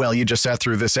 Well, you just sat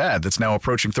through this ad that's now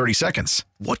approaching 30 seconds.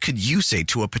 What could you say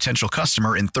to a potential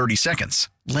customer in 30 seconds?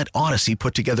 Let Odyssey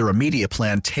put together a media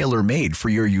plan tailor-made for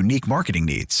your unique marketing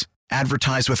needs.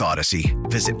 Advertise with Odyssey.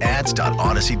 Visit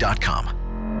ads.odyssey.com.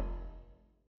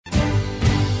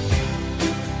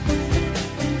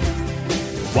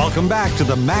 Welcome back to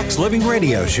the Max Living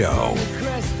Radio Show.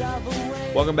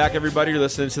 Welcome back, everybody. You're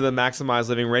listening to the Maximize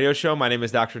Living Radio Show. My name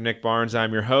is Dr. Nick Barnes.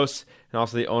 I'm your host and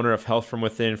also the owner of Health From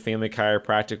Within Family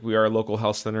Chiropractic. We are a local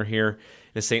health center here in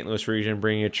the St. Louis region,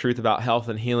 bringing you truth about health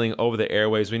and healing over the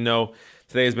airways. We know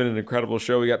today has been an incredible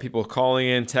show. We got people calling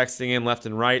in, texting in left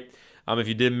and right. If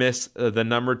you did miss the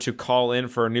number to call in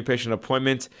for a new patient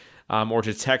appointment or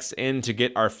to text in to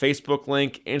get our Facebook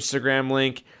link, Instagram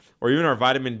link, or even our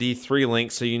vitamin D3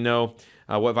 link so you know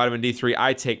what vitamin D3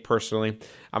 I take personally,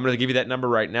 I'm going to give you that number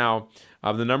right now.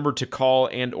 The number to call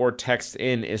and or text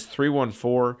in is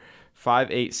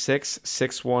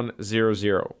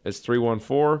 314-586-6100. It's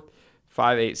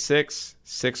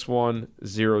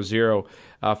 314-586-6100.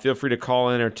 Feel free to call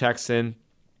in or text in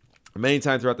many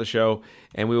times throughout the show,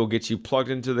 and we will get you plugged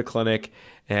into the clinic,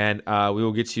 and we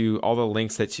will get you all the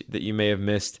links that you may have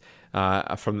missed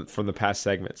from the past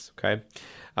segments, okay?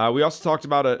 We also talked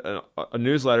about a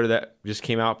newsletter that just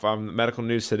came out from Medical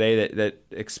News Today that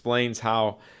explains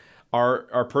how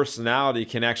our personality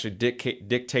can actually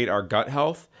dictate our gut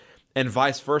health, and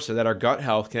vice versa, that our gut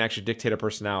health can actually dictate our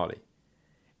personality.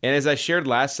 And as I shared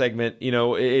last segment,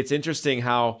 it's interesting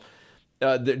how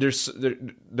there's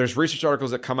research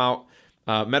articles that come out,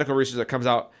 medical research that comes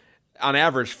out on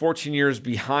average 14 years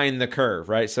behind the curve,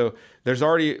 right? So there's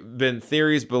already been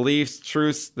theories, beliefs,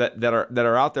 truths that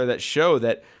are out there that show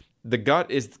that the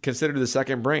gut is considered the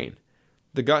second brain.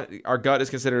 Our gut is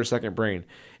considered a second brain,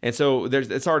 and so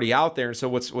it's already out there. And so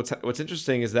what's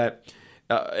interesting is that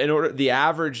the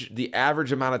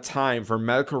average amount of time for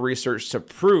medical research to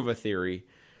prove a theory,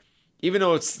 even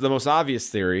though it's the most obvious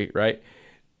theory, right?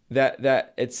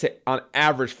 That it's on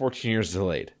average 14 years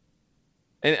delayed.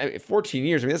 And 14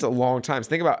 years, that's a long time. So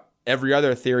think about every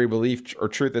other theory, belief, or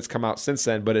truth that's come out since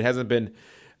then, but it hasn't been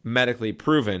medically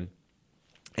proven.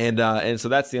 And so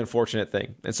that's the unfortunate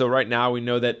thing. And so right now we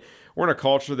know that we're in a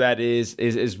culture that is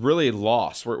really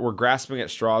lost. We're grasping at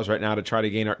straws right now to try to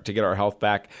get our health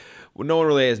back. No one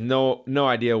really has no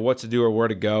idea what to do or where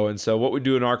to go. And so what we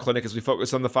do in our clinic is we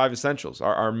focus on the 5 essentials.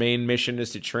 Our main mission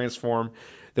is to transform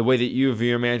the way that you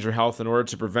view and manage your health in order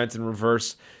to prevent and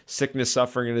reverse sickness,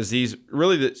 suffering, and disease,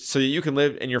 really so that you can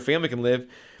live and your family can live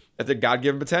at their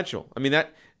God-given potential. I mean,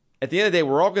 that at the end of the day,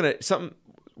 we're all gonna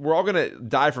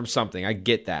die from something. I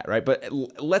get that, right? But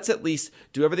let's at least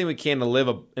do everything we can to live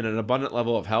in an abundant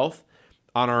level of health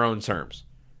on our own terms,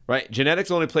 right?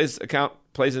 Genetics only plays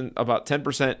in about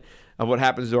 10% of what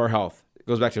happens to our health. It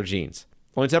goes back to our genes.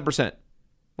 Only 10%.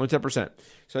 Only 10%.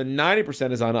 So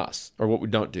 90% is on us, or what we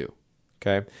don't do.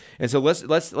 Okay, and so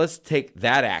let's take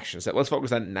that action. So let's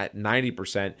focus on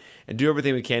 90% and do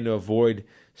everything we can to avoid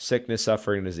sickness,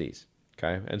 suffering, and disease.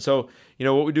 Okay, and so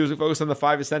what we do is we focus on the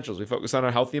 5 essentials. We focus on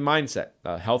a healthy mindset,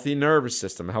 a healthy nervous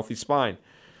system, a healthy spine.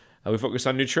 We focus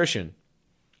on nutrition.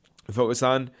 We focus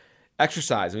on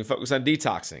exercise, and we focus on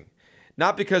detoxing.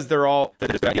 Not because they're all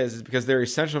it's because they're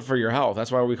essential for your health.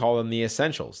 That's why we call them the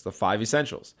essentials, the 5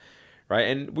 essentials, right?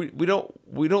 And we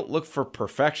don't look for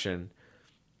perfection,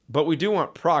 but we do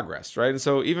want progress, right? And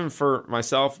so even for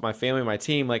myself, my family, my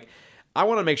team, I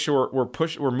want to make sure we're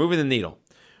moving the needle.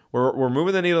 We're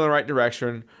moving the needle in the right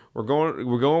direction. We're going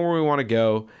where we want to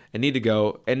go and need to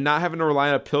go, and not having to rely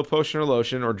on a pill, potion, or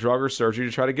lotion, or drug or surgery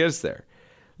to try to get us there.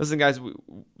 Listen, guys,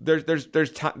 there's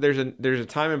a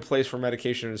time and place for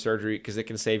medication and surgery because it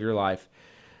can save your life.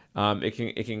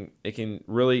 It can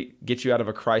really get you out of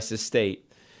a crisis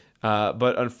state.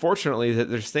 But unfortunately,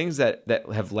 there's things that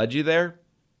have led you there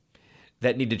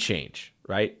that need to change,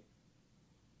 right?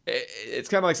 It's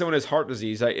kind of like someone who has heart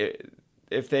disease.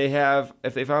 If they found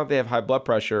out they have high blood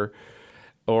pressure,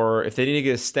 or if they need to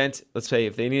get a stent, let's say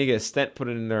if they need to get a stent put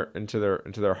into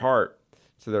their heart,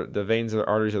 to the veins or the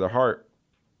arteries of their heart,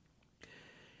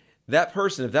 if that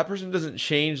person doesn't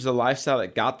change the lifestyle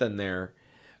that got them there,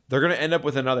 they're going to end up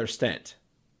with another stent.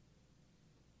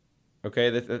 Okay,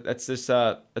 that's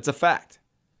a fact.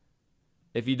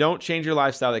 If you don't change your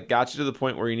lifestyle that got you to the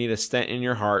point where you need a stent in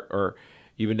your heart, or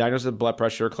you've been diagnosed with blood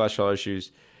pressure or cholesterol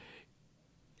issues,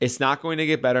 it's not going to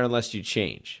get better unless you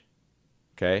change.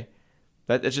 Okay,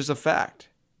 that's just a fact.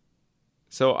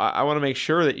 So I want to make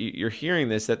sure that you're hearing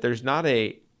this, that there's not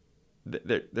a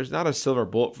silver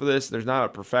bullet for this. There's not a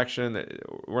perfection.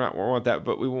 We want that,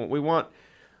 but we want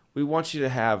you to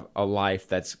have a life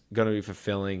that's going to be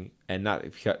fulfilling and not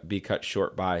be cut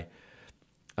short by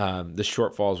the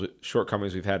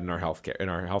shortcomings we've had in our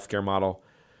healthcare model,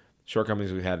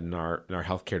 shortcomings we've had in our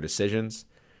healthcare decisions,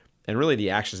 and really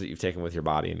the actions that you've taken with your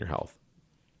body and your health.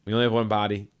 We only have one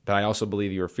body, but I also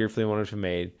believe you are fearfully and wonderfully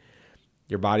made.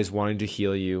 Your body's wanting to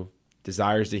heal you,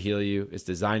 desires to heal you, it's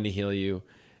designed to heal you.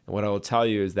 And what I will tell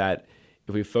you is that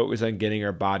if we focus on getting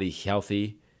our body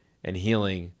healthy and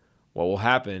healing, what will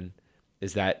happen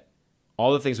is that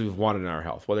all the things we've wanted in our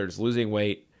health, whether it's losing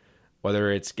weight,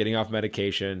 whether it's getting off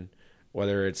medication,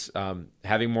 whether it's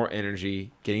having more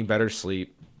energy, getting better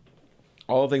sleep,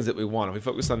 all the things that we want, if we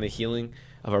focus on the healing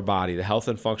of our body, the health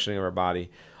and functioning of our body,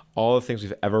 all the things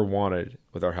we've ever wanted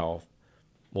with our health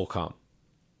will come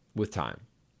with time.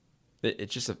 I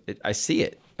see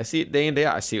it. I see it day in, day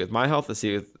out. I see it with my health. I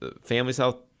see it with the family's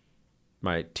health,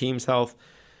 my team's health,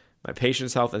 my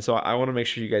patient's health. And so I want to make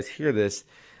sure you guys hear this,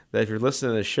 that if you're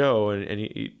listening to the show and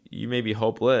you may be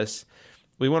hopeless,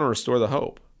 we want to restore the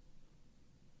hope.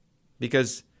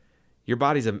 Because your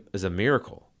body is a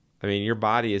miracle. I mean, your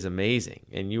body is amazing,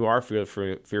 and you are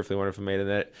fearfully wonderfully made,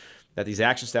 and that these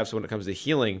action steps when it comes to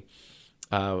healing,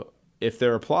 if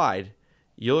they're applied,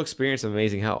 you'll experience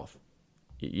amazing health.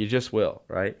 You just will,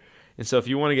 right? And so if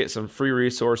you want to get some free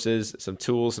resources, some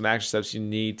tools, some action steps you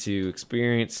need to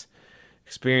experience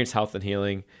health and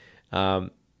healing,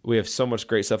 we have so much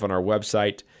great stuff on our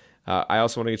website. I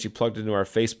also want to get you plugged into our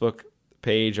Facebook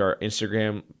page, our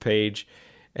Instagram page.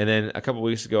 And then a couple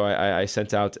weeks ago, I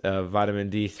sent out a vitamin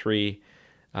D3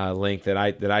 link that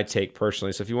I take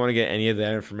personally. So if you want to get any of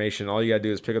that information, all you got to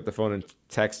do is pick up the phone and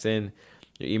text in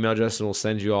your email address, and we'll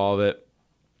send you all of it.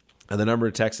 And the number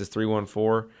to text is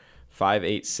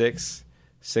 314-586-6100.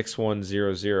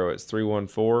 It's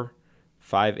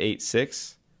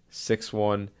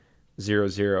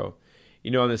 314-586-6100.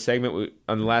 You know, on the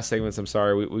last segments,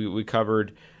 we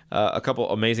covered a couple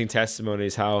amazing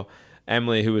testimonies, how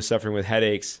Emily, who was suffering with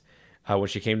headaches when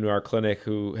she came to our clinic,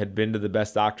 who had been to the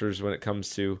best doctors when it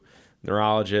comes to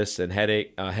neurologists and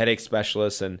headache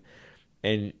specialists, and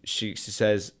she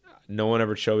says, no one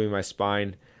ever showed me my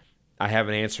spine. I have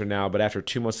an answer now, but after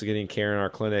 2 months of getting care in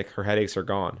our clinic, her headaches are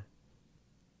gone.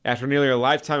 After nearly a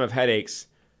lifetime of headaches,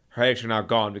 her headaches are now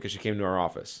gone because she came to our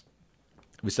office.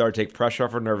 We started to take pressure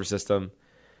off her nervous system,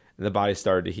 and the body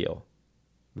started to heal.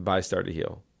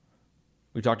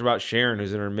 We talked about Sharon,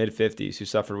 who's in her mid-50s, who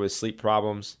suffered with sleep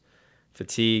problems,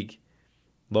 fatigue,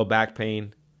 low back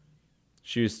pain.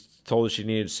 She was told that she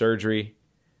needed surgery,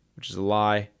 which is a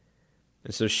lie.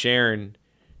 And so Sharon,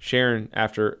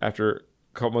 after a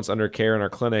couple months under care in our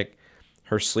clinic,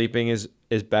 her sleeping is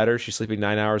better. She's sleeping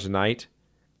 9 hours a night.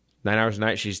 9 hours a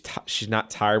night. She's not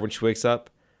tired when she wakes up.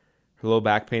 Her low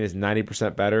back pain is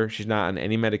 90% better. She's not on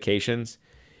any medications.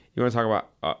 You want to talk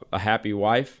about a happy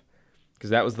wife?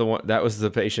 Because that was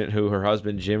the patient who her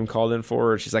husband Jim called in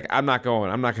for her. She's like, I'm not going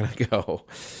to go.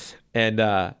 And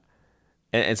so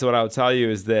what I would tell you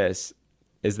is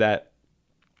that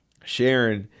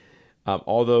Sharon,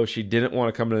 although she didn't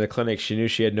want to come to the clinic, she knew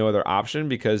she had no other option,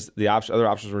 because the other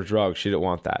options were drugs. She didn't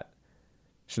want that.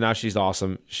 So now she's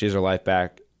awesome. She has her life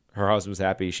back. Her husband's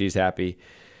happy. She's happy.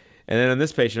 And then on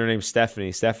this patient, her name's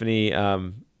Stephanie. Stephanie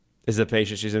is a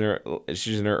patient. She's in her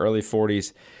early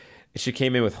 40s. She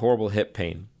came in with horrible hip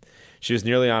pain. She was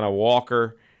nearly on a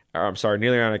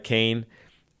cane,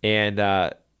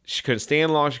 and she couldn't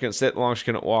stand long, she couldn't sit long, she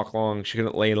couldn't walk long, she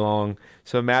couldn't lay long.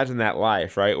 So imagine that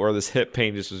life, right, where this hip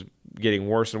pain just was getting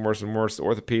worse and worse and worse. The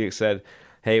orthopedic said,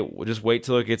 hey, we'll just wait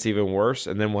till it gets even worse,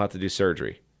 and then we'll have to do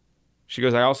surgery. She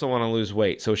goes, I also want to lose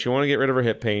weight. So she wanted to get rid of her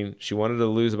hip pain. She wanted to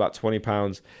lose about 20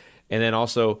 pounds. And then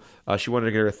also she wanted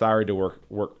to get her thyroid to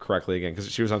work correctly again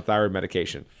because she was on thyroid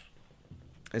medication.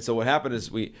 And so what happened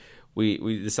is we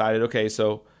decided, okay,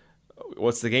 so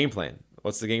what's the game plan?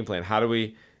 How do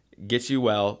we get you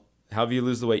well, help you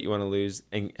lose the weight you want to lose,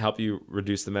 and help you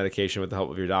reduce the medication with the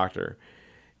help of your doctor?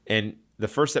 And the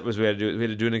first step was we had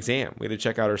to do an exam. We had to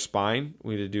check out her spine.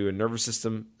 We had to do a nervous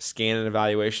system scan and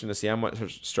evaluation to see how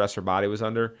much stress her body was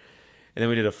under. And then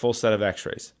we did a full set of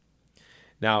x-rays.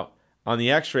 Now, on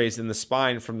the x-rays in the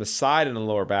spine from the side and the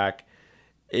lower back,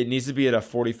 it needs to be at a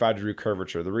 45-degree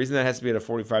curvature. The reason that has to be at a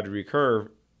 45-degree curve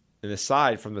in the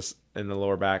side in the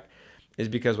lower back is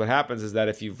because what happens is that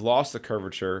if you've lost the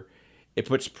curvature, it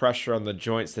puts pressure on the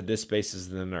joints, the disc spaces,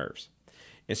 and the nerves.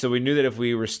 And so we knew that if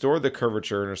we restored the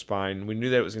curvature in her spine, we knew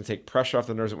that it was going to take pressure off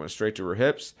the nerves that went straight to her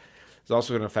hips. It's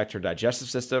also going to affect her digestive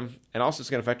system, and also it's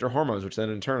going to affect her hormones, which then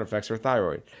in turn affects her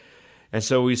thyroid. And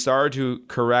so we started to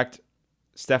correct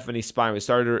Stephanie's spine. We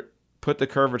started to put the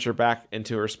curvature back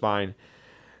into her spine.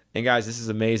 And guys, this is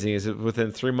amazing. Is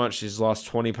within 3 months, she's lost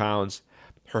 20 pounds.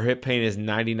 Her hip pain is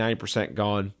 99%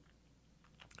 gone.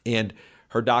 And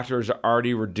her doctor has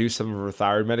already reduced some of her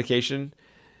thyroid medication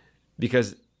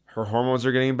because her hormones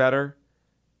are getting better.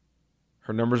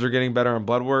 Her numbers are getting better on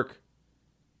blood work.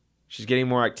 She's getting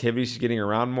more activity. She's getting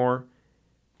around more.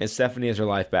 And Stephanie has her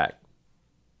life back.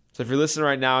 So if you're listening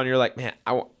right now and you're like, man,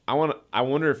 I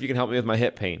wonder if you can help me with my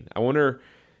hip pain. I wonder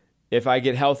if I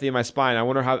get healthy in my spine. I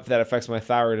wonder how that affects my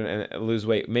thyroid and lose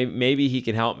weight. Maybe he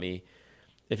can help me.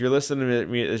 If you're listening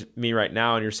to me right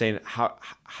now and you're saying, how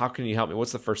can you help me?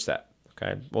 What's the first step?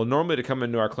 Okay. Well, normally to come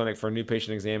into our clinic for a new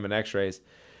patient exam and x-rays,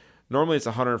 normally it's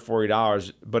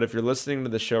 $140. But if you're listening to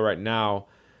the show right now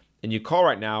and you call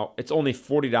right now, it's only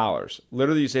 $40.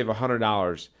 Literally, you save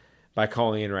 $100 by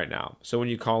calling in right now. So when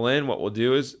you call in, what we'll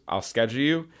do is I'll schedule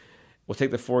you. We'll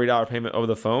take the $40 payment over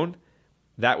the phone.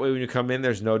 That way, when you come in,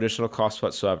 there's no additional cost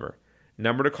whatsoever.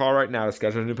 Number to call right now to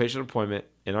schedule a new patient appointment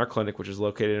in our clinic, which is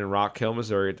located in Rock Hill,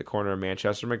 Missouri, at the corner of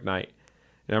Manchester McKnight.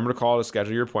 The number to call to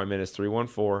schedule your appointment is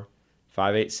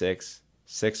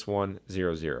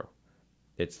 314-586-6100.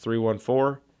 It's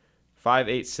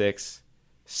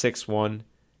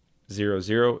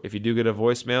 314-586-6100. If you do get a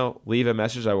voicemail, leave a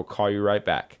message. I will call you right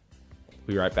back.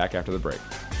 We'll be right back after the break.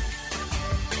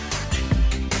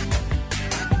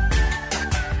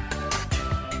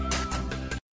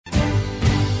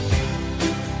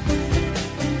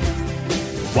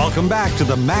 Welcome back to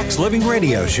the Max Living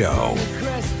Radio Show.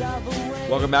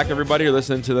 Welcome back, everybody. You're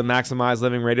listening to the Maximize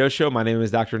Living Radio Show. My name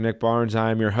is Dr. Nick Barnes.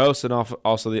 I am your host and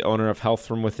also the owner of Health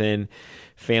From Within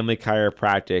Family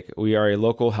Chiropractic. We are a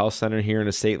local health center here in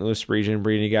the St. Louis region,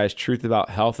 bringing you guys truth about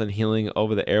health and healing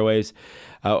over the airwaves.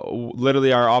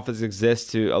 Literally, our office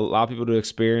exists to allow people to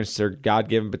experience their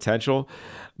God-given potential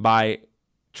by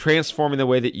transforming the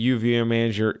way that you view and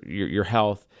manage your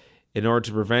health in order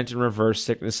to prevent and reverse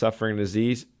sickness, suffering, and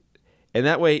disease. And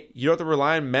that way, you don't have to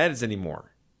rely on meds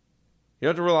anymore. You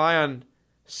don't have to rely on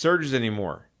surgeries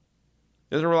anymore.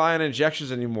 You don't have to rely on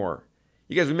injections anymore.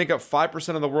 You guys, we make up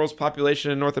 5% of the world's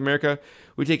population in North America.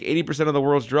 We take 80% of the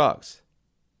world's drugs.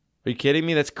 Are you kidding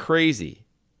me? That's crazy.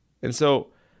 And so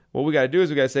what we got to do is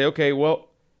we got to say, okay,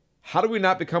 well, how do we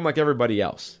not become like everybody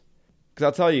else? Because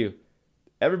I'll tell you,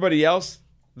 everybody else,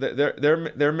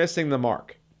 they're missing the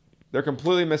mark. They're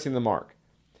completely missing the mark.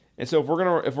 And so if we're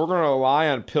gonna rely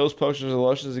on pills, potions, and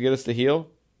lotions to get us to heal,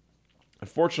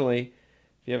 unfortunately,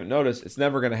 if you haven't noticed, it's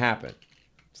never gonna happen.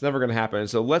 It's never gonna happen. And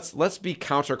so let's be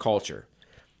counterculture.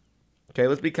 Okay,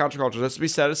 let's be counterculture. Let's be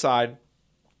set aside.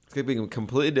 It's gonna be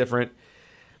completely different,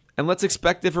 and let's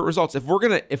expect different results. If we're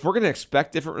gonna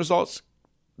expect different results,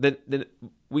 then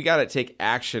we gotta take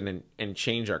action and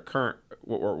change our current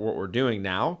what we're doing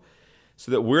now, so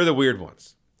that we're the weird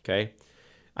ones. Okay.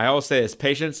 I always say as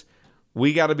patients,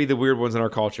 we got to be the weird ones in our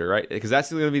culture, right? Because that's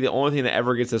going to be the only thing that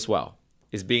ever gets us well,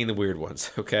 is being the weird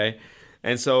ones, okay?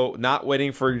 And so not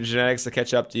waiting for genetics to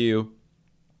catch up to you,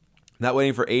 not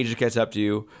waiting for age to catch up to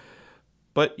you,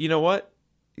 but you know what?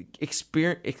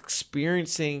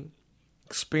 Experiencing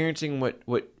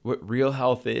what real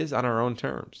health is on our own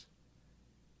terms.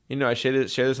 You know, I shared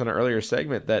this on an earlier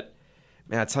segment that,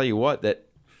 man, I tell you what, that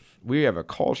we have a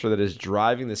culture that is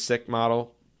driving the sick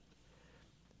model.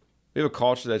 We have a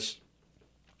culture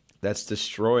that's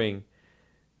destroying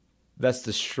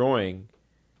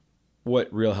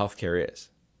what real healthcare is.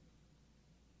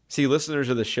 See, listeners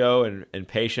of the show and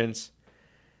patients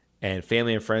and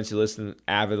family and friends who listen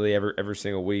avidly every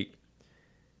single week,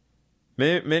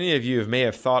 many of you may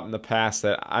have thought in the past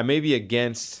that I may be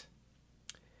against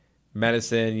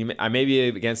medicine. I may be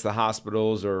against the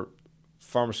hospitals or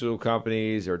pharmaceutical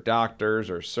companies or doctors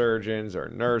or surgeons or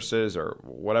nurses or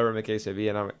whatever the case may be,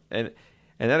 and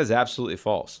that is absolutely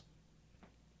false.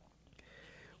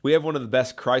 We have one of the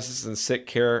best crisis and sick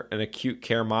care and acute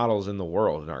care models in the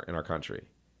world in our country.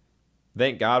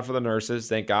 Thank God for the nurses.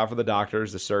 Thank God for the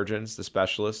doctors, the surgeons, the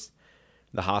specialists,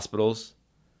 the hospitals,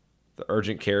 the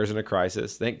urgent cares in a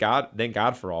crisis. Thank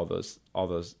God for all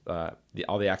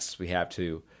the access we have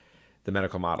to the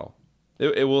medical model.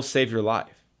 It will save your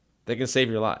life. They can save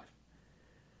your life.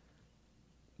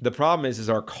 The problem is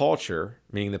our culture,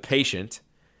 meaning the patient,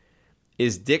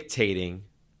 is dictating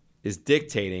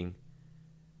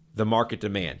the market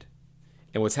demand.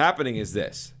 And what's happening is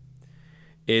this,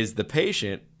 is the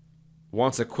patient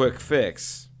wants a quick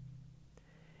fix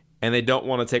and they don't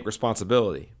want to take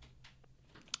responsibility.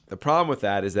 The problem with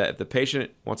that is that if the patient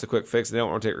wants a quick fix and they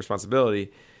don't want to take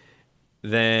responsibility,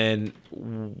 then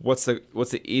what's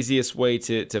the easiest way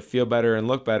to feel better and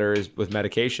look better is with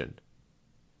medication.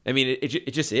 I mean,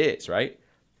 it just is, right?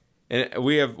 And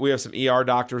we have some ER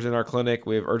doctors in our clinic.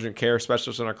 We have urgent care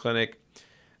specialists in our clinic.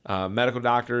 Medical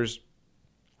doctors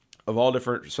of all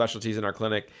different specialties in our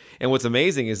clinic. And what's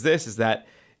amazing is that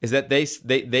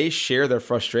they share their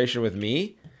frustration with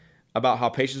me about how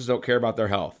patients don't care about their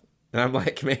health. And I'm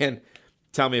like, man,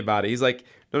 tell me about it. He's like,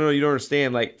 no, you don't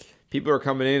understand. Like, people are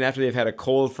coming in after they've had a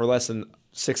cold for less than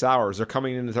 6 hours. They're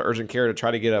coming into urgent care to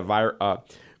try to get an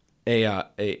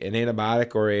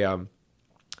antibiotic or a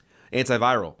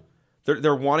antiviral.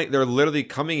 They're literally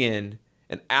coming in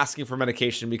and asking for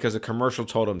medication because a commercial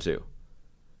told them to.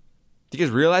 Do you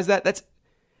guys realize that?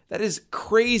 That is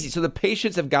crazy. So the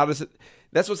patients have got us.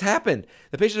 That's what's happened.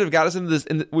 The patients have got us into this,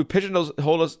 and we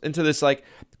pigeonhole us into this like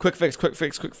quick fix,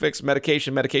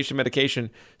 medication,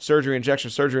 surgery,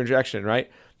 injection, right?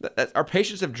 Our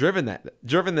patients have driven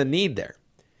the need there.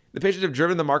 The patients have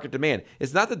driven the market demand.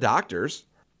 It's not the doctors.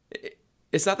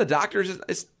 It's not the doctors.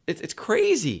 It's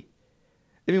crazy.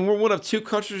 I mean, we're one of 2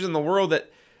 countries in the world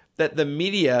that the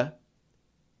media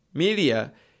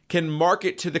can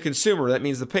market to the consumer. That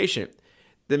means the patient.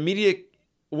 The media,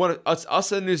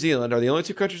 us and New Zealand are the only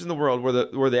 2 countries in the world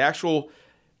where the actual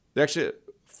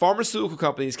pharmaceutical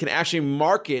companies can actually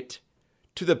market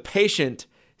to the patient,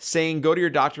 saying, go to your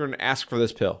doctor and ask for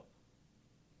this pill.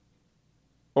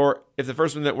 Or if the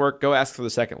first one didn't work, go ask for the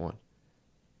second one.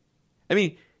 I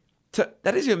mean, that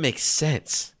doesn't even make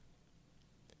sense.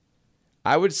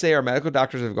 I would say our medical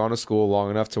doctors have gone to school long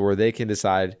enough to where they can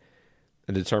decide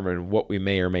and determine what we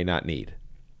may or may not need.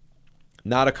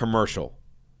 Not a commercial.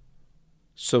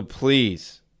 So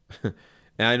please, and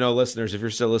I know listeners, if you're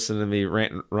still listening to me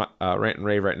rant and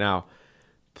rave right now,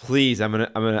 please, I'm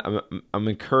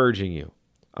encouraging you.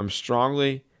 I'm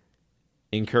strongly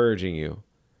encouraging you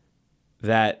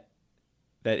that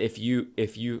if you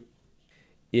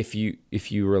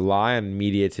rely on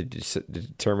media to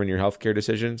determine your healthcare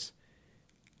decisions,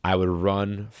 I would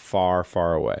run far,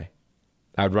 far away.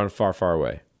 I would run far, far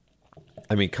away.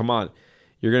 I mean, come on.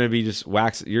 You're going to be just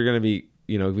waxed. You're going to be,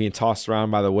 being tossed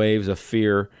around by the waves of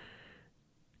fear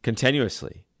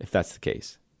continuously, if that's the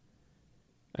case.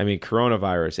 I mean,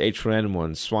 coronavirus,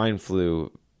 H1N1, swine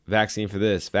flu, vaccine for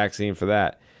this, vaccine for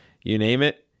that. You name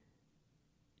it,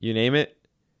 you're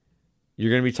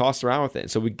going to be tossed around with it.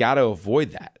 So we got to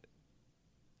avoid that.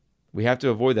 We have to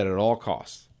avoid that at all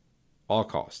costs. All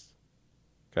costs.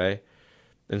 Okay?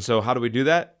 And so how do we do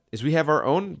that? Is we have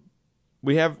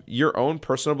your own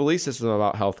personal belief system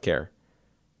about healthcare.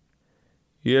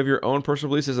 You have your own personal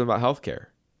belief system about healthcare.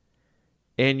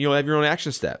 And you'll have your own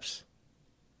action steps.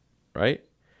 Right?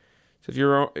 So if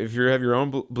you have your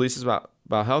own beliefs about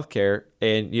healthcare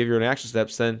and you have your own action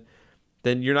steps, then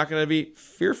you're not going to be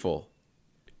fearful.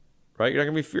 Right? You're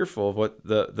not going to be fearful of what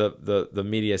the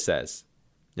media says.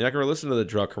 You're not going to listen to the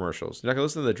drug commercials. You're not going to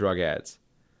listen to the drug ads.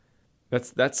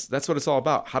 That's what it's all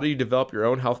about. How do you develop your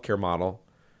own healthcare model,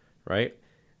 right?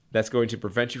 That's going to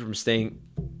prevent you from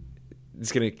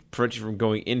it's going to prevent you from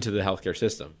going into the healthcare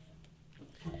system.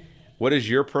 What is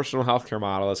your personal healthcare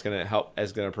model that's going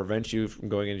to prevent you from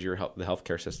going into the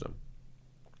healthcare system?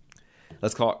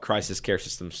 Let's call it crisis care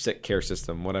system, sick care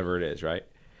system, whatever it is, right?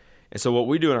 And so what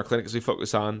we do in our clinic is we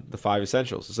focus on the 5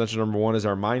 essentials. Essential number 1 is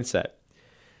our mindset.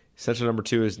 Essential number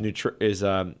 2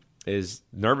 is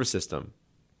nervous system.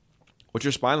 What's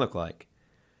your spine look like?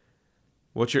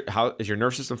 How is your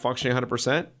nervous system functioning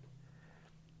 100%?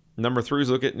 Number 3 is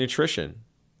look at nutrition.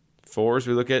 4 is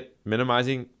we look at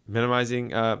minimizing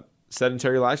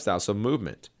sedentary lifestyle, so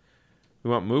movement.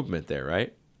 We want movement there,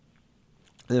 right?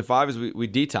 And then 5 is we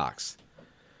detox.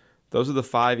 Those are the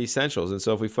 5 essentials. And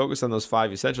so if we focus on those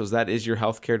 5 essentials, that is your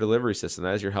healthcare delivery system.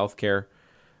 That is your healthcare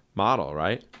model,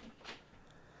 right?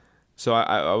 So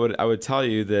I would tell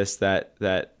you this, that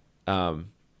I want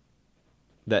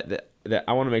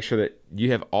to make sure that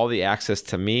you have all the access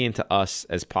to me and to us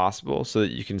as possible, so that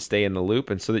you can stay in the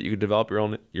loop and so that you can develop your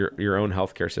own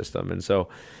healthcare system. And so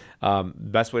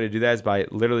best way to do that is by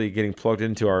literally getting plugged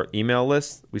into our email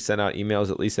list. We send out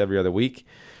emails at least every other week.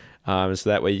 So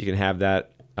that way you can have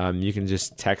that. You can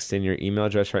just text in your email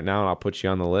address right now, and I'll put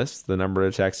you on the list. The number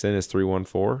to text in is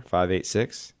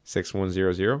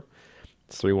 314-586-6100.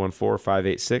 It's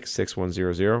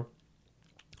 314-586-6100.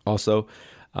 Also,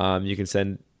 you can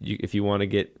send, if you want to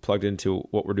get plugged into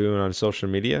what we're doing on social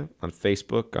media, on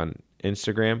Facebook, on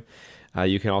Instagram,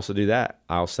 you can also do that.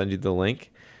 I'll send you the link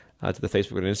to the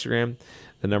Facebook and Instagram.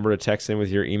 The number to text in with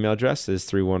your email address is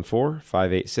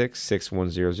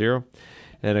 314-586-6100.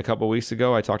 And a couple of weeks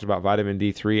ago, I talked about vitamin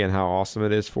D3 and how awesome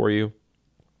it is for you,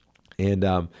 and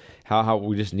how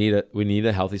we just need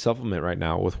a healthy supplement right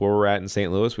now. With where we're at in St.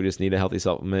 Louis, we just need a healthy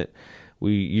supplement.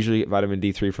 We usually get vitamin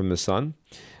D3 from the sun,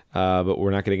 but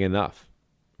we're not getting enough.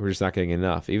 We're just not getting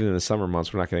enough. Even in the summer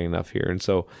months, we're not getting enough here. And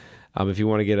so if you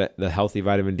want to get the healthy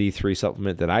vitamin D3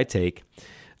 supplement that I take,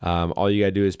 all you got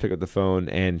to do is pick up the phone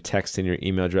and text in your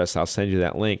email address. I'll send you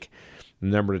that link. The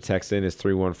number to text in is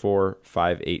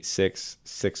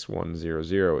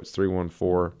 314-586-6100. It's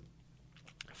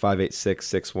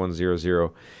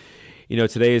 314-586-6100. You know,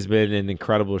 today has been an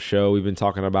incredible show. We've been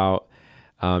talking about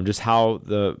just how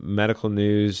the medical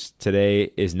news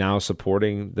today is now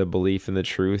supporting the belief in the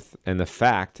truth and the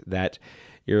fact that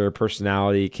your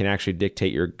personality can actually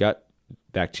dictate your gut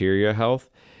bacteria health,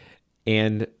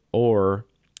 and or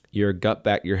your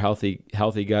healthy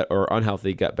gut or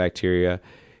unhealthy gut bacteria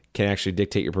can actually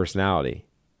dictate your personality.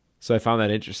 So I found that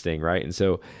interesting, right? And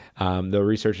so the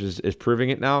research is proving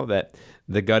it now, that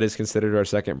the gut is considered our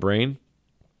second brain,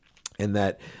 and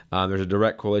that there's a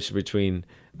direct correlation between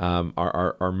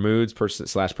our moods,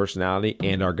 personality,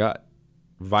 and our gut,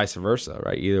 vice versa,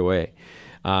 right? Either way.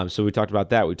 So we talked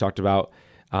about that. We talked about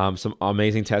some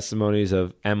amazing testimonies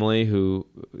of Emily, who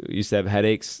used to have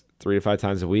headaches 3 to 5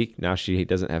 times a week. Now she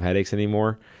doesn't have headaches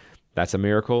anymore. That's a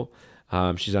miracle.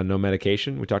 She's on no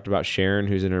medication. We talked about Sharon,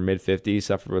 who's in her mid-50s,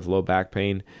 suffered with low back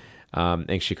pain,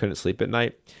 and she couldn't sleep at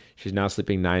night. She's now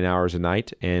sleeping 9 hours a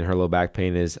night, and her low back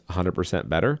pain is 100%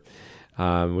 better,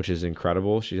 which is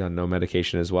incredible. She's on no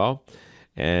medication as well,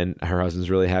 and her husband's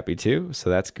really happy too, so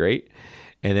that's great.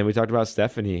 And then we talked about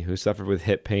Stephanie, who suffered with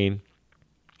hip pain,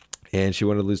 and she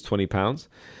wanted to lose 20 pounds,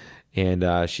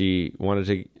 and she wanted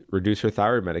to reduce her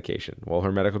thyroid medication. Well,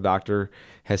 her medical doctor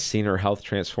has seen her health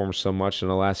transform so much in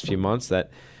the last few months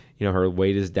that, you know, her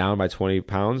weight is down by 20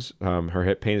 pounds. Her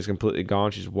hip pain is completely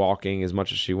gone. She's walking as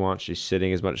much as she wants. She's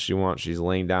sitting as much as she wants. She's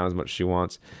laying down as much as she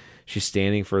wants. She's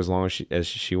standing for as long as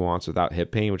she wants without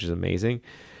hip pain, which is amazing.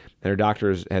 And her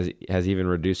doctor has even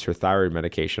reduced her thyroid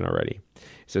medication already.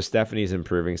 So Stephanie's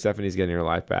improving. Stephanie's getting her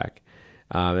life back.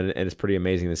 And it's pretty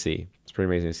amazing to see. It's pretty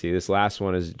amazing to see. This last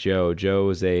one is Joe. Joe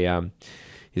is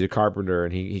he's a carpenter,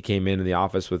 and he came into the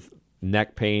office with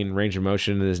neck pain, range of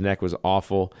motion in his neck was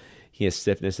awful. He has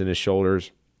stiffness in his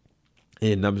shoulders,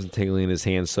 and numbness and tingling in his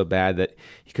hands so bad that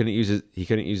he couldn't use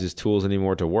his tools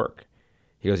anymore to work.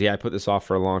 He goes, "Yeah, I put this off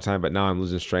for a long time, but now I'm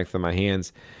losing strength in my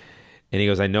hands." And he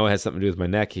goes, "I know it has something to do with my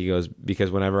neck." He goes,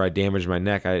 "Because whenever I damage my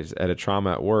neck, I had a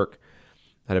trauma at work,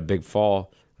 I had a big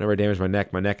fall. Whenever I damage my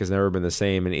neck has never been the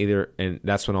same, and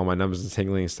that's when all my numbness and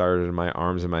tingling started in my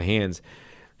arms and my hands."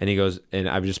 And he goes, and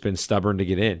I've just been stubborn to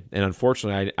get in. And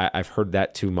unfortunately, I've heard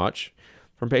that too much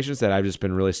from patients, that I've just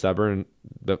been really stubborn,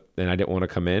 and I didn't want to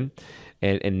come in.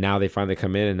 And now they finally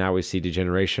come in, and now we see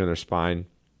degeneration in their spine,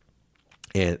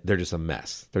 and they're just a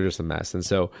mess. And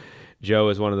so Joe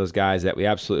is one of those guys that we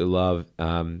absolutely love.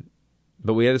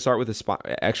 But we had to start with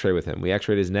a x-ray with him. We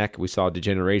x-rayed his neck. We saw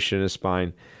degeneration in his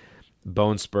spine,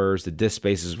 bone spurs. The disc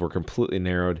spaces were completely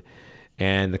narrowed.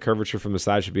 And the curvature from the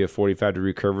side should be a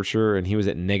 45-degree curvature, and he was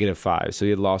at -5. So he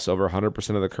had lost over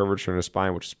 100% of the curvature in his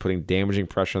spine, which is putting damaging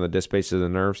pressure on the disc spaces of the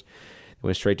nerves. It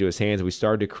went straight to his hands. We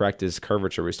started to correct his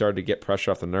curvature. We started to get pressure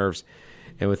off the nerves.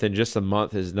 And within just a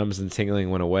month, his numbness and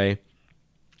tingling went away.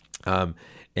 And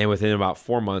within about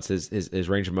 4 months, his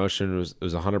range of motion was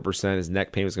 100%. His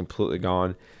neck pain was completely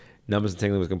gone. Numbness and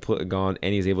tingling was completely gone,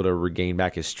 and he's able to regain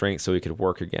back his strength so he could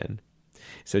work again.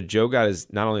 So Joe got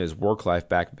not only his work life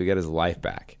back, but he got his life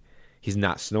back. He's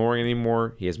not snoring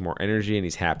anymore. He has more energy, and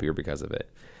he's happier because of it.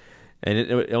 And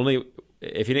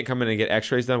if he didn't come in and get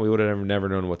x-rays done, we would have never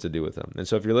known what to do with him. And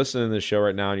so if you're listening to this show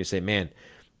right now and you say, "Man,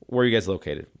 where are you guys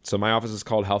located?" So my office is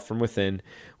called Health From Within.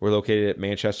 We're located at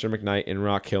Manchester McKnight in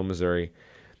Rock Hill, Missouri.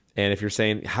 And if you're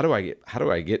saying, how do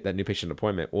I get that new patient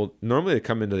appointment? Well, normally they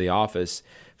come into the office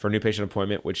for a new patient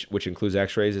appointment, which includes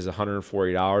x-rays, is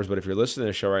 $140. But if you're listening to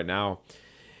the show right now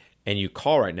and you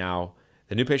call right now,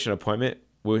 the new patient appointment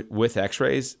with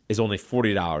x-rays is only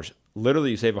 $40.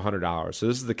 Literally, you save $100. So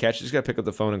this is the catch. You just got to pick up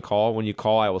the phone and call. When you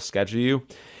call, I will schedule you,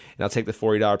 and I'll take the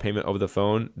 $40 payment over the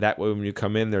phone. That way, when you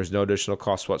come in, there's no additional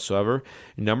cost whatsoever.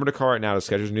 Your number to call right now to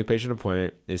schedule a new patient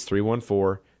appointment is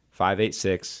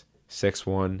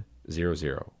 314-586-6100.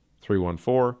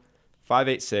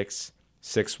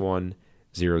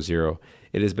 314-586-6100.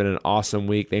 It has been an awesome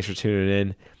week. Thanks for tuning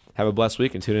in. Have a blessed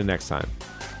week and tune in next time.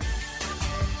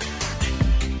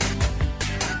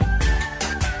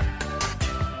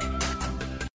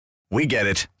 We get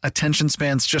it. Attention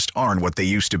spans just aren't what they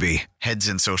used to be. Heads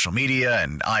in social media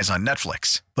and eyes on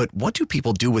Netflix. But what do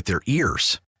people do with their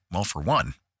ears? Well, for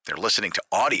one, they're listening to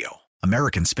audio.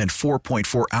 Americans spend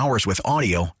 4.4 hours with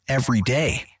audio every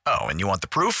day. Oh, and you want the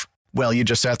proof? Well, you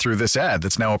just sat through this ad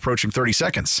that's now approaching 30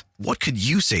 seconds. What could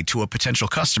you say to a potential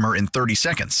customer in 30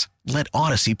 seconds? Let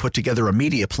Odyssey put together a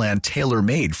media plan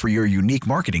tailor-made for your unique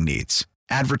marketing needs.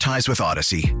 Advertise with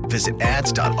Odyssey. Visit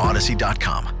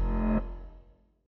ads.odyssey.com.